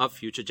Jew of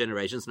future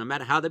generations, no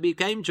matter how they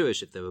became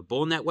Jewish, if they were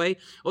born that way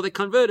or they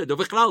converted,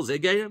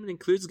 it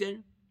includes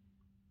Gerim.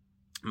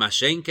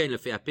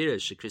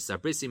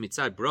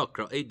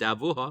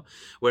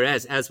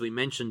 Whereas, as we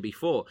mentioned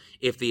before,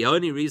 if the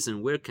only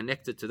reason we're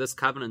connected to this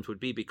covenant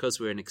would be because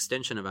we're an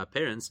extension of our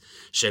parents,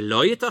 which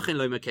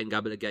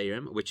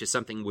is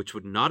something which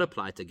would not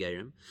apply to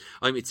Gerim,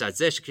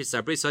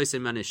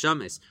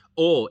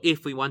 or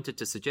if we wanted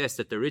to suggest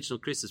that the original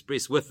Christus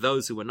bris with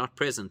those who were not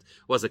present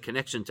was a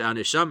connection to our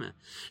neshama,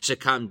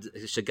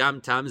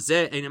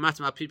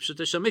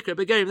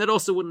 that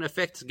also wouldn't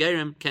affect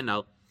Gerim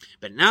Kenal.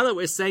 But now that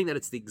we're saying that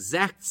it's the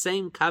exact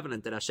same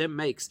covenant that Hashem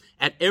makes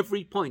at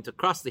every point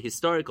across the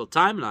historical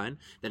timeline,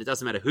 then it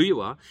doesn't matter who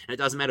you are, and it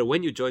doesn't matter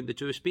when you joined the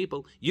Jewish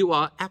people, you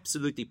are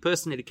absolutely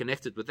personally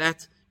connected with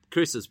that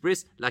Christus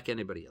bris like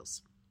anybody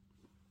else.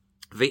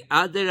 In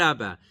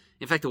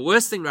fact, the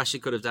worst thing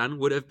Rashi could have done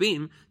would have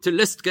been to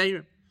list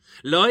Gerim.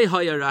 In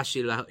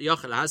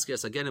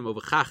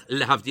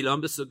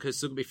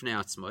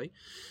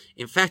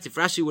fact, if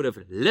Rashi would have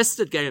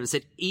listed Gerim and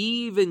said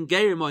even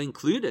Gerim are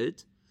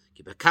included,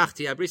 it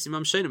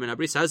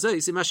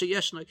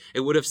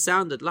would have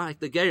sounded like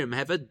the Gerim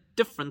have a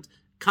different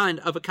kind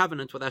of a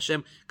covenant with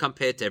Hashem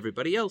compared to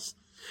everybody else.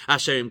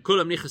 Rather, Rashi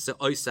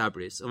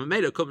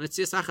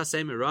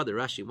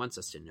wants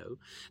us to know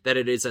that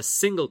it is a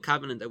single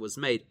covenant that was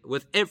made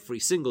with every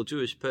single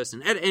Jewish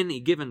person at any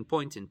given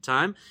point in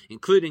time,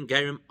 including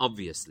Gerim,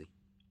 obviously.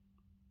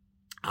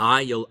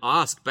 You'll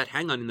ask, but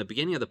hang on, in the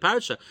beginning of the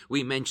parasha,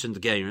 we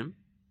mentioned Gerim.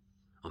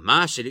 The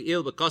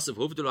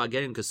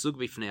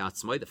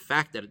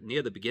fact that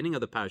near the beginning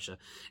of the parasha,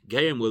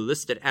 Gerim were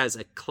listed as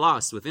a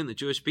class within the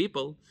Jewish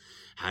people,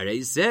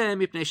 that's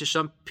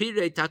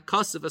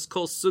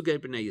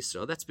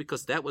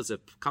because that was a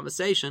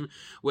conversation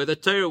where the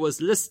Torah was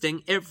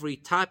listing every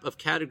type of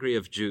category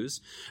of Jews.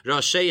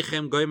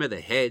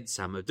 The heads,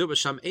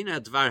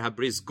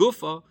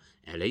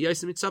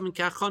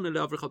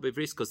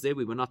 because there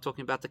we were not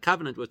talking about the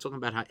covenant, we're talking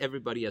about how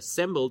everybody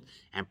assembled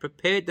and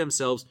prepared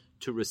themselves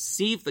to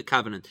receive the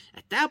covenant.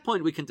 At that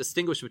point we can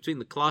distinguish between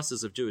the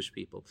classes of Jewish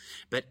people.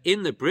 But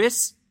in the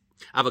bris,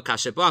 when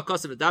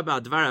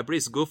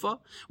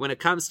it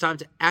comes time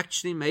to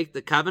actually make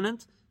the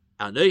covenant,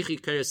 when Hashem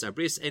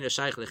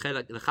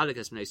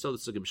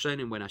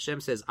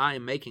says, I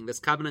am making this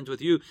covenant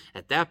with you,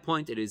 at that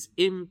point it is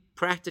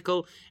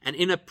impractical and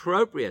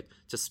inappropriate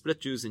to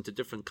split Jews into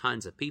different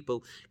kinds of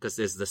people, because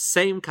there's the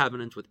same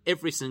covenant with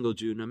every single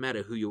Jew, no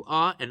matter who you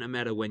are and no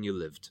matter when you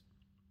lived.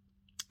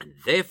 And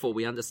therefore,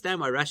 we understand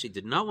why Rashi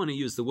did not want to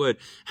use the word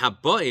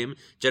haboim,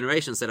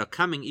 generations that are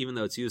coming, even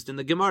though it's used in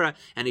the Gemara,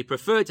 and he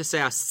preferred to say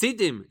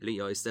asidim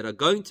liyos, that are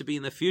going to be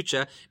in the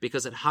future,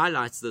 because it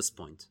highlights this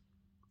point.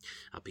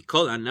 Now we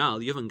can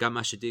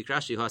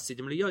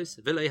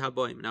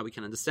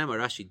understand why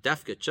Rashi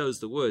Dafka chose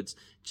the words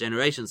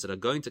generations that are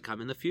going to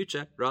come in the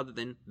future rather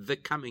than the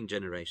coming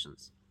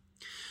generations.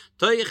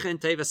 If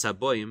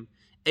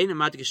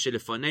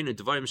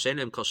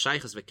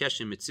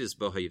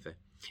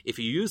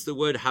you use the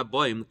word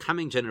haboim,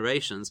 coming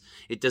generations,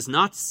 it does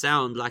not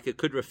sound like it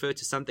could refer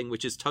to something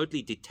which is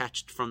totally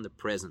detached from the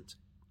present.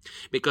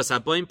 Because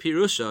haboim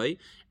pirushoi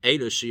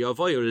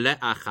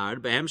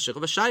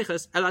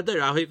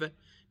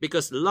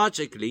because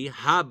logically,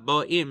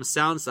 haboim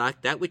sounds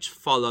like that which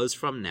follows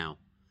from now,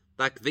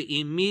 like the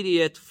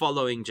immediate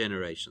following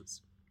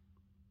generations.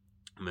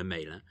 So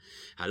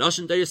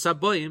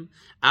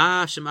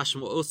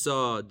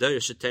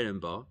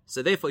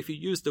therefore, if you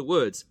use the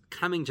words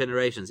coming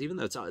generations, even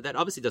though that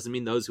obviously doesn't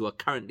mean those who are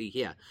currently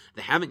here,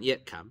 they haven't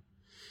yet come,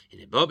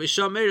 it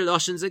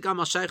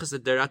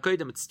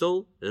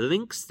still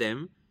links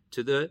them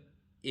to the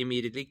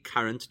immediately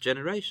current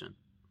generation.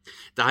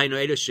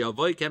 It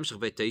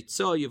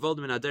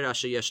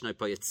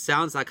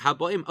sounds like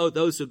haboim,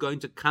 those who are going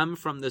to come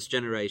from this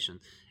generation.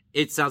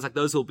 It sounds like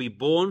those who will be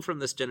born from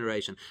this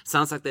generation.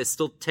 Sounds like they're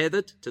still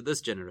tethered to this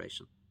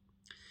generation.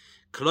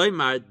 In other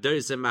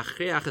words, it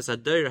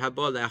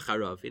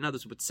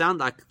would sound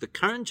like the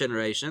current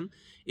generation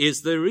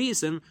is the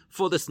reason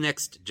for this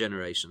next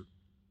generation.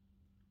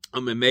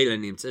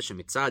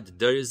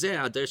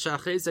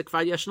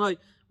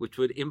 Which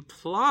would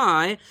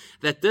imply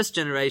that this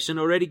generation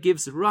already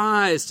gives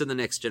rise to the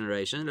next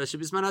generation. Just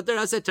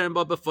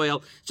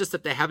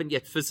that they haven't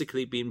yet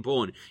physically been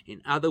born.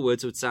 In other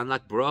words, it would sound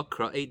like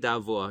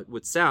it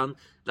would sound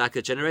like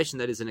a generation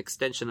that is an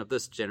extension of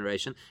this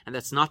generation, and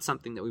that's not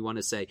something that we want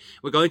to say.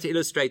 We're going to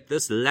illustrate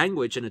this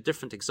language in a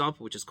different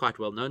example, which is quite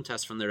well known to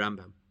us from the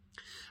Rambam.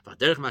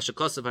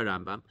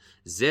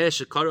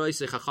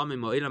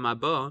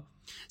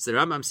 So the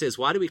Rambam says,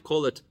 why do we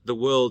call it the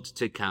world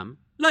to come?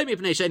 He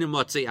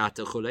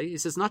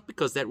says, not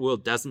because that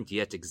world doesn't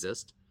yet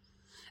exist.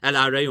 He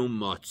says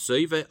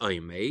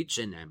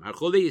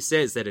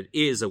that it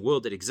is a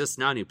world that exists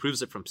now, and he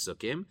proves it from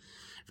Psukim.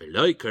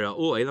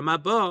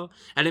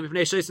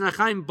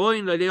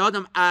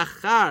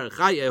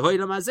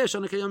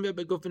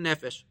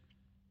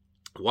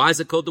 Why is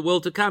it called the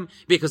world to come?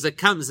 Because it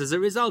comes as a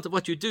result of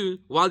what you do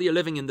while you're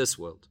living in this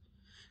world.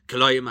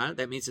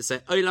 That means to say,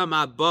 in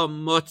other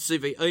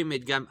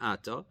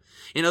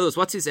words,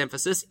 what's his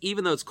emphasis?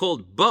 Even though it's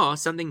called ba,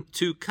 something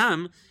to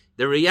come,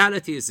 the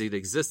reality is it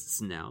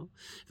exists now.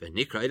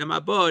 It's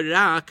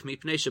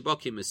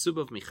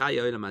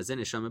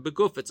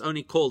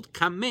only called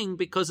coming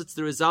because it's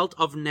the result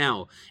of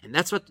now. And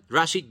that's what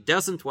Rashi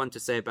doesn't want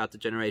to say about the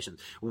generations.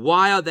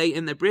 Why are they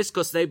in the bris?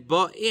 Because they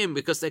ba'im,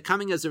 because they're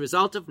coming as a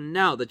result of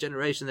now, the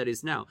generation that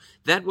is now.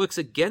 That works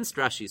against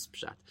Rashi's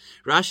pshat.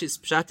 Rashi's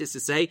pshat is to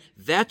say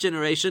that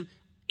generation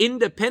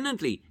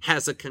independently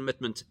has a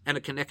commitment and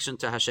a connection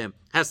to Hashem,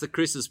 has the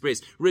Christus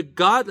bris,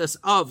 regardless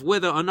of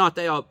whether or not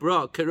they are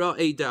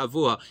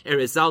a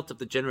result of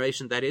the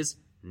generation that is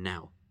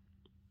now.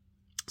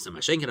 So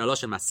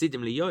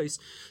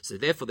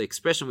therefore the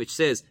expression which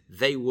says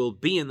they will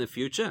be in the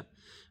future,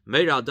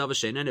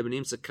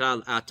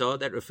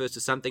 that refers to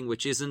something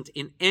which isn't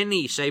in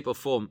any shape or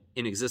form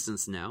in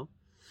existence now.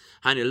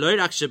 Which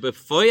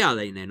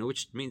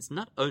means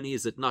not only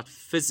is it not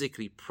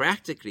physically,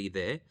 practically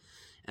there,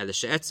 but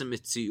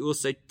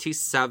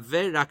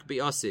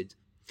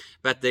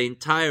the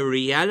entire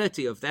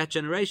reality of that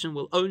generation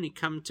will only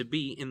come to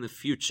be in the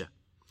future.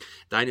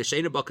 In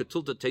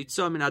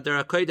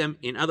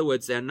other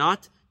words, they're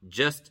not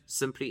just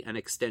simply an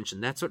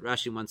extension. That's what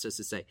Rashi wants us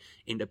to say.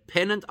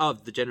 Independent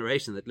of the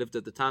generation that lived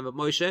at the time of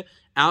Moshe,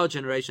 our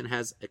generation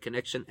has a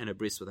connection and a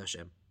bris with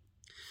Hashem.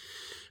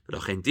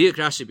 That's why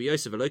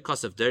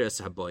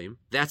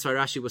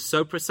Rashi was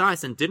so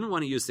precise and didn't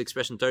want to use the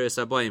expression Dorius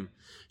Haboim.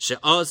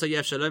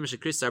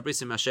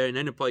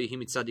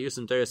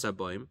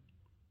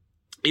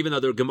 Even though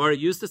the Gemara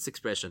used this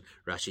expression,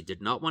 Rashi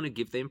did not want to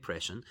give the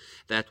impression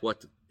that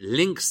what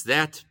links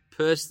that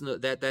person,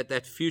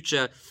 that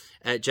future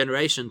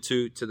generation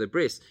to the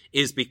bris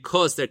is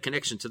because their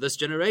connection to this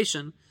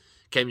generation,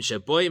 because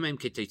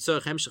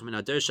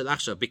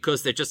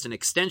they're just an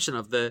extension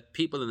of the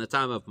people in the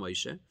time of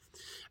Moshe.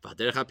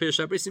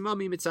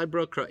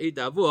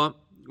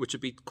 Which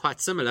would be quite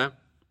similar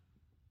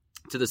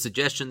to the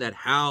suggestion that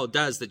how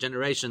does the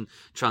generation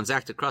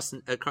transact across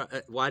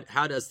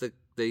how does the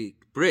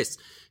bris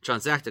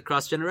transact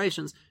across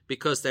generations?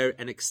 Because they're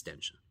an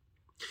extension.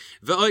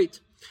 Also,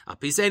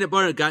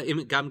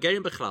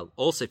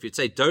 if you'd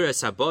say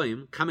Doros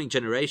Haboim, coming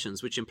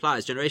generations, which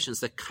implies generations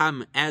that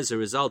come as a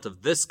result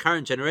of this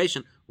current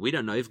generation, we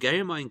don't know if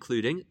Gerim are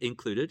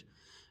included.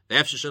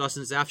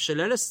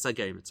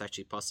 It's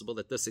actually possible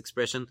that this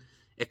expression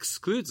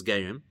excludes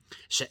Gerim,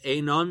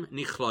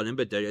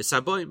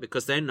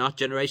 because they're not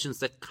generations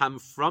that come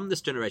from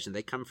this generation,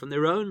 they come from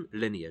their own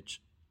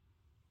lineage.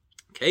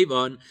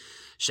 Told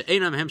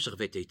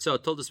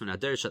us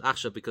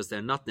because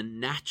they're not the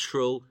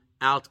natural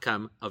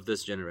outcome of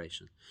this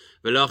generation.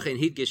 That's why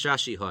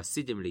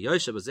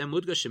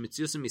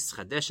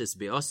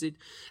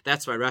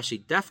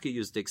Rashi Dafka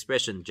used the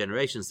expression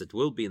generations that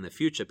will be in the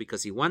future,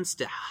 because he wants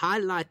to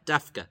highlight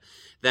Dafka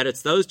that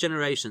it's those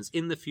generations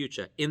in the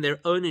future, in their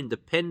own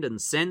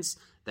independent sense,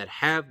 that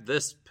have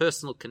this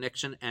personal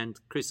connection and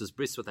Chris's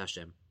bris with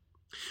Hashem.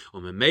 That's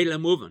why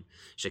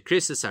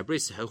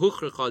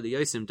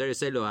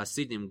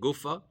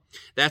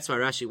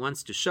Rashi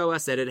wants to show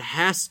us that it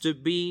has to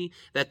be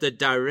that the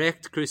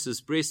direct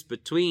Chris's bris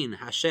between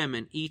Hashem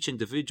and each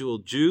individual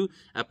Jew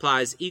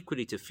applies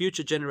equally to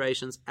future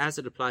generations as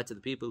it applied to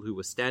the people who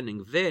were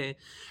standing there,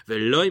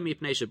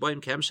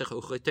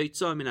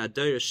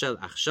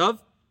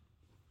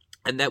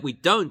 and that we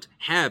don't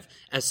have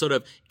a sort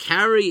of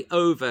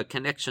carry-over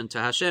connection to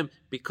Hashem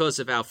because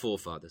of our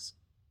forefathers.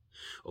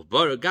 And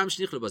that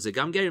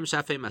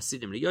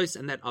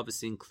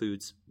obviously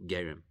includes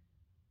Gerim.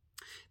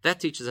 That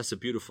teaches us a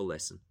beautiful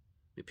lesson.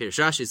 There's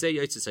a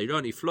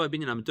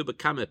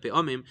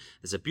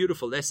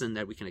beautiful lesson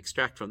that we can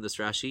extract from this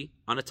Rashi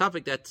on a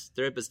topic that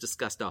the Rebbe has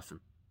discussed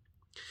often.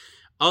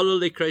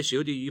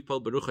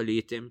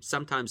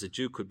 Sometimes a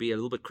Jew could be a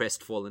little bit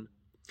crestfallen,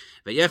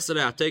 and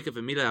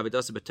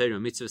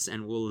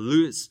will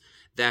lose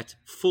that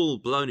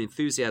full-blown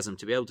enthusiasm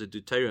to be able to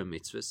do Torah and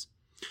mitzvahs,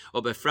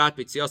 and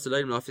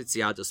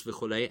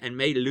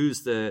may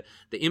lose the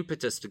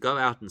impetus to go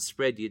out and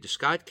spread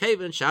Yiddishkeit,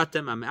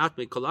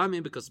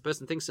 because the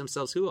person thinks to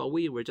themselves, who are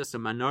we? We're just a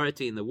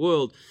minority in the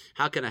world.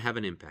 How can I have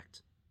an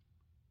impact?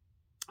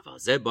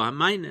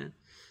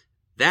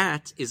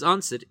 That is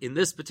answered in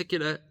this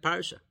particular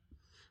parasha.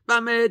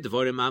 You're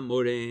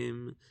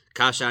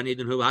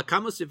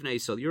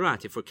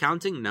right. If we're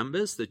counting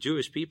numbers, the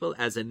Jewish people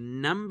as a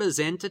numbers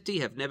entity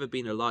have never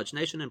been a large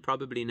nation and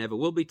probably never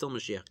will be till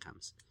Mashiach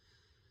comes.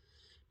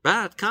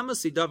 But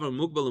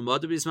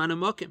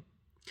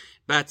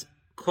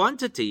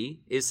quantity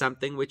is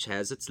something which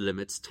has its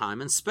limits,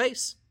 time and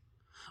space.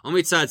 And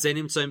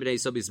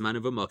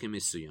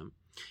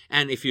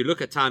if you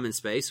look at time and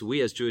space,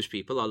 we as Jewish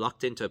people are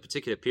locked into a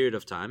particular period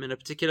of time in a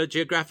particular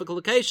geographical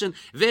location.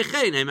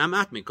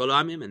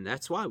 And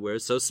that's why we're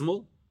so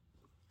small.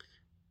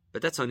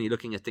 But that's only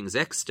looking at things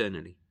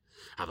externally.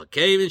 But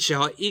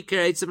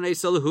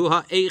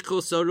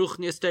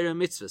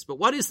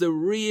what is the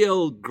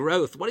real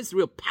growth? What is the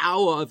real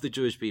power of the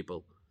Jewish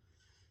people?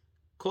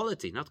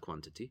 Quality, not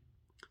quantity.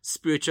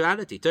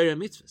 Spirituality, Torah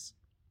mitzvahs.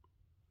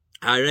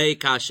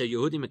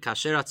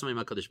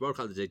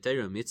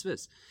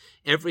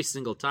 Every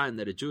single time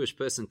that a Jewish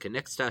person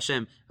connects to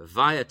Hashem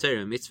via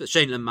Torah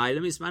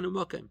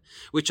mitzvahs,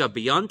 which are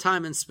beyond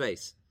time and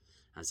space,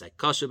 at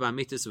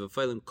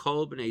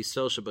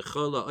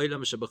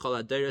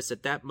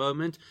that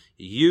moment,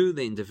 you,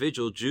 the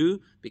individual Jew,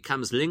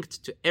 becomes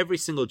linked to every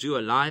single Jew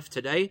alive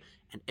today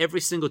and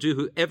every single Jew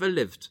who ever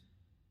lived.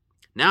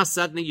 Now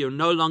suddenly you're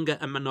no longer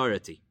a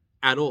minority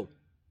at all.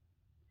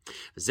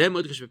 That's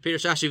what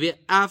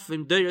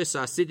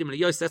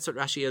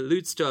Rashi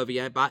alludes to over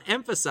here by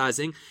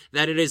emphasizing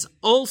that it is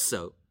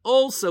also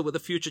with the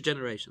future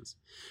generations.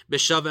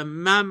 That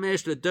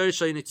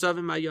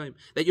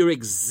you're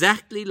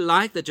exactly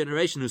like the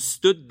generation who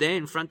stood there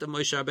in front of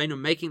Moshe Rabbeinu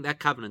making that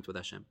covenant with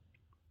Hashem.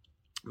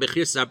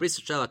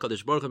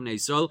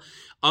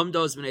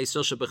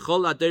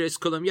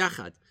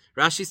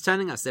 Rashi is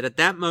telling us that at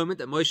that moment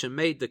that Moshe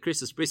made the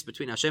Christus bris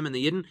between Hashem and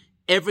the Yidden,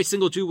 every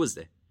single Jew was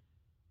there.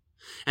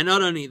 And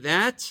not only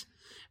that,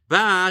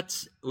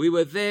 but we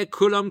were there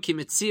kulam ki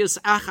metzius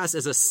achas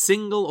as a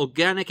single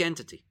organic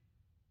entity.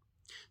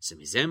 So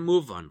mizem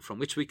move on, from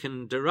which we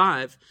can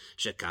derive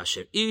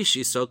shekasher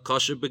ishi so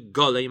kosher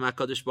begolei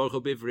makadosh baruch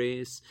hu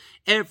bivris.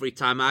 Every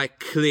time I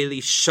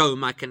clearly show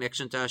my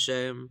connection to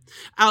Hashem,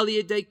 al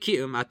yedei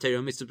kiyum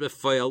atayro mitzvah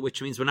befoil,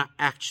 which means when I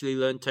actually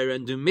learn Torah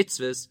and do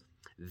mitzvahs,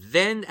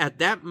 then at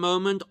that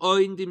moment, at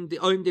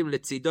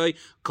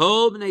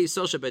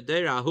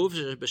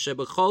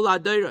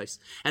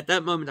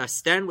that moment I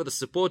stand with the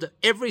support of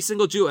every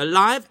single Jew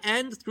alive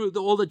and through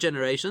all the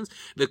generations,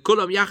 and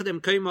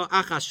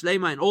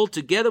all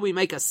together we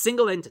make a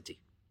single entity.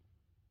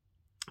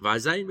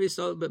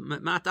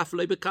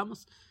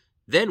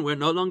 Then we're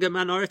no longer a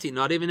minority,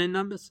 not even in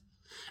numbers.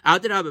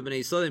 If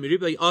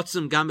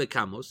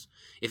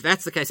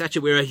that's the case,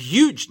 actually we're a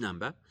huge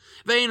number,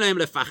 and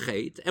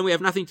we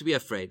have nothing to be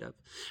afraid of.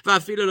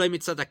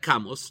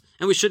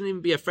 And we shouldn't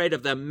even be afraid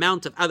of the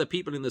amount of other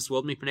people in this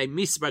world.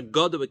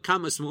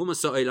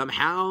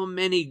 How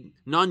many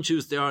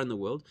non-Jews there are in the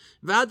world.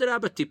 To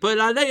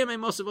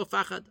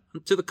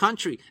the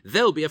contrary,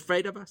 they'll be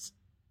afraid of us.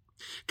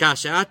 When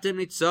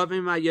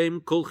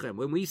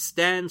we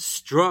stand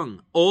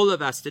strong, all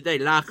of us today,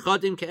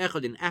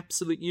 in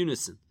absolute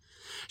unison,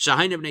 which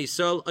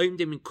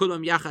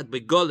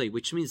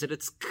means that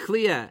it's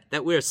clear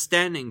that we're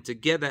standing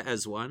together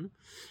as one.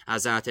 Then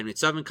we're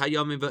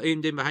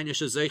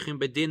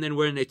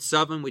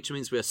nitzavim, which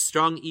means we're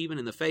strong even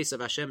in the face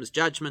of Hashem's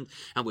judgment,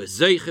 and we're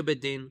zeiche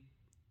bedin.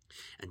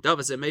 And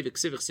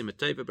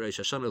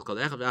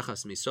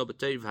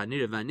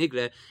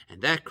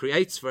that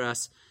creates for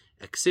us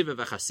a ksiva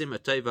v'chasim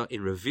atova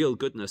in revealed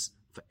goodness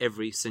for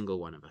every single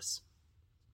one of us.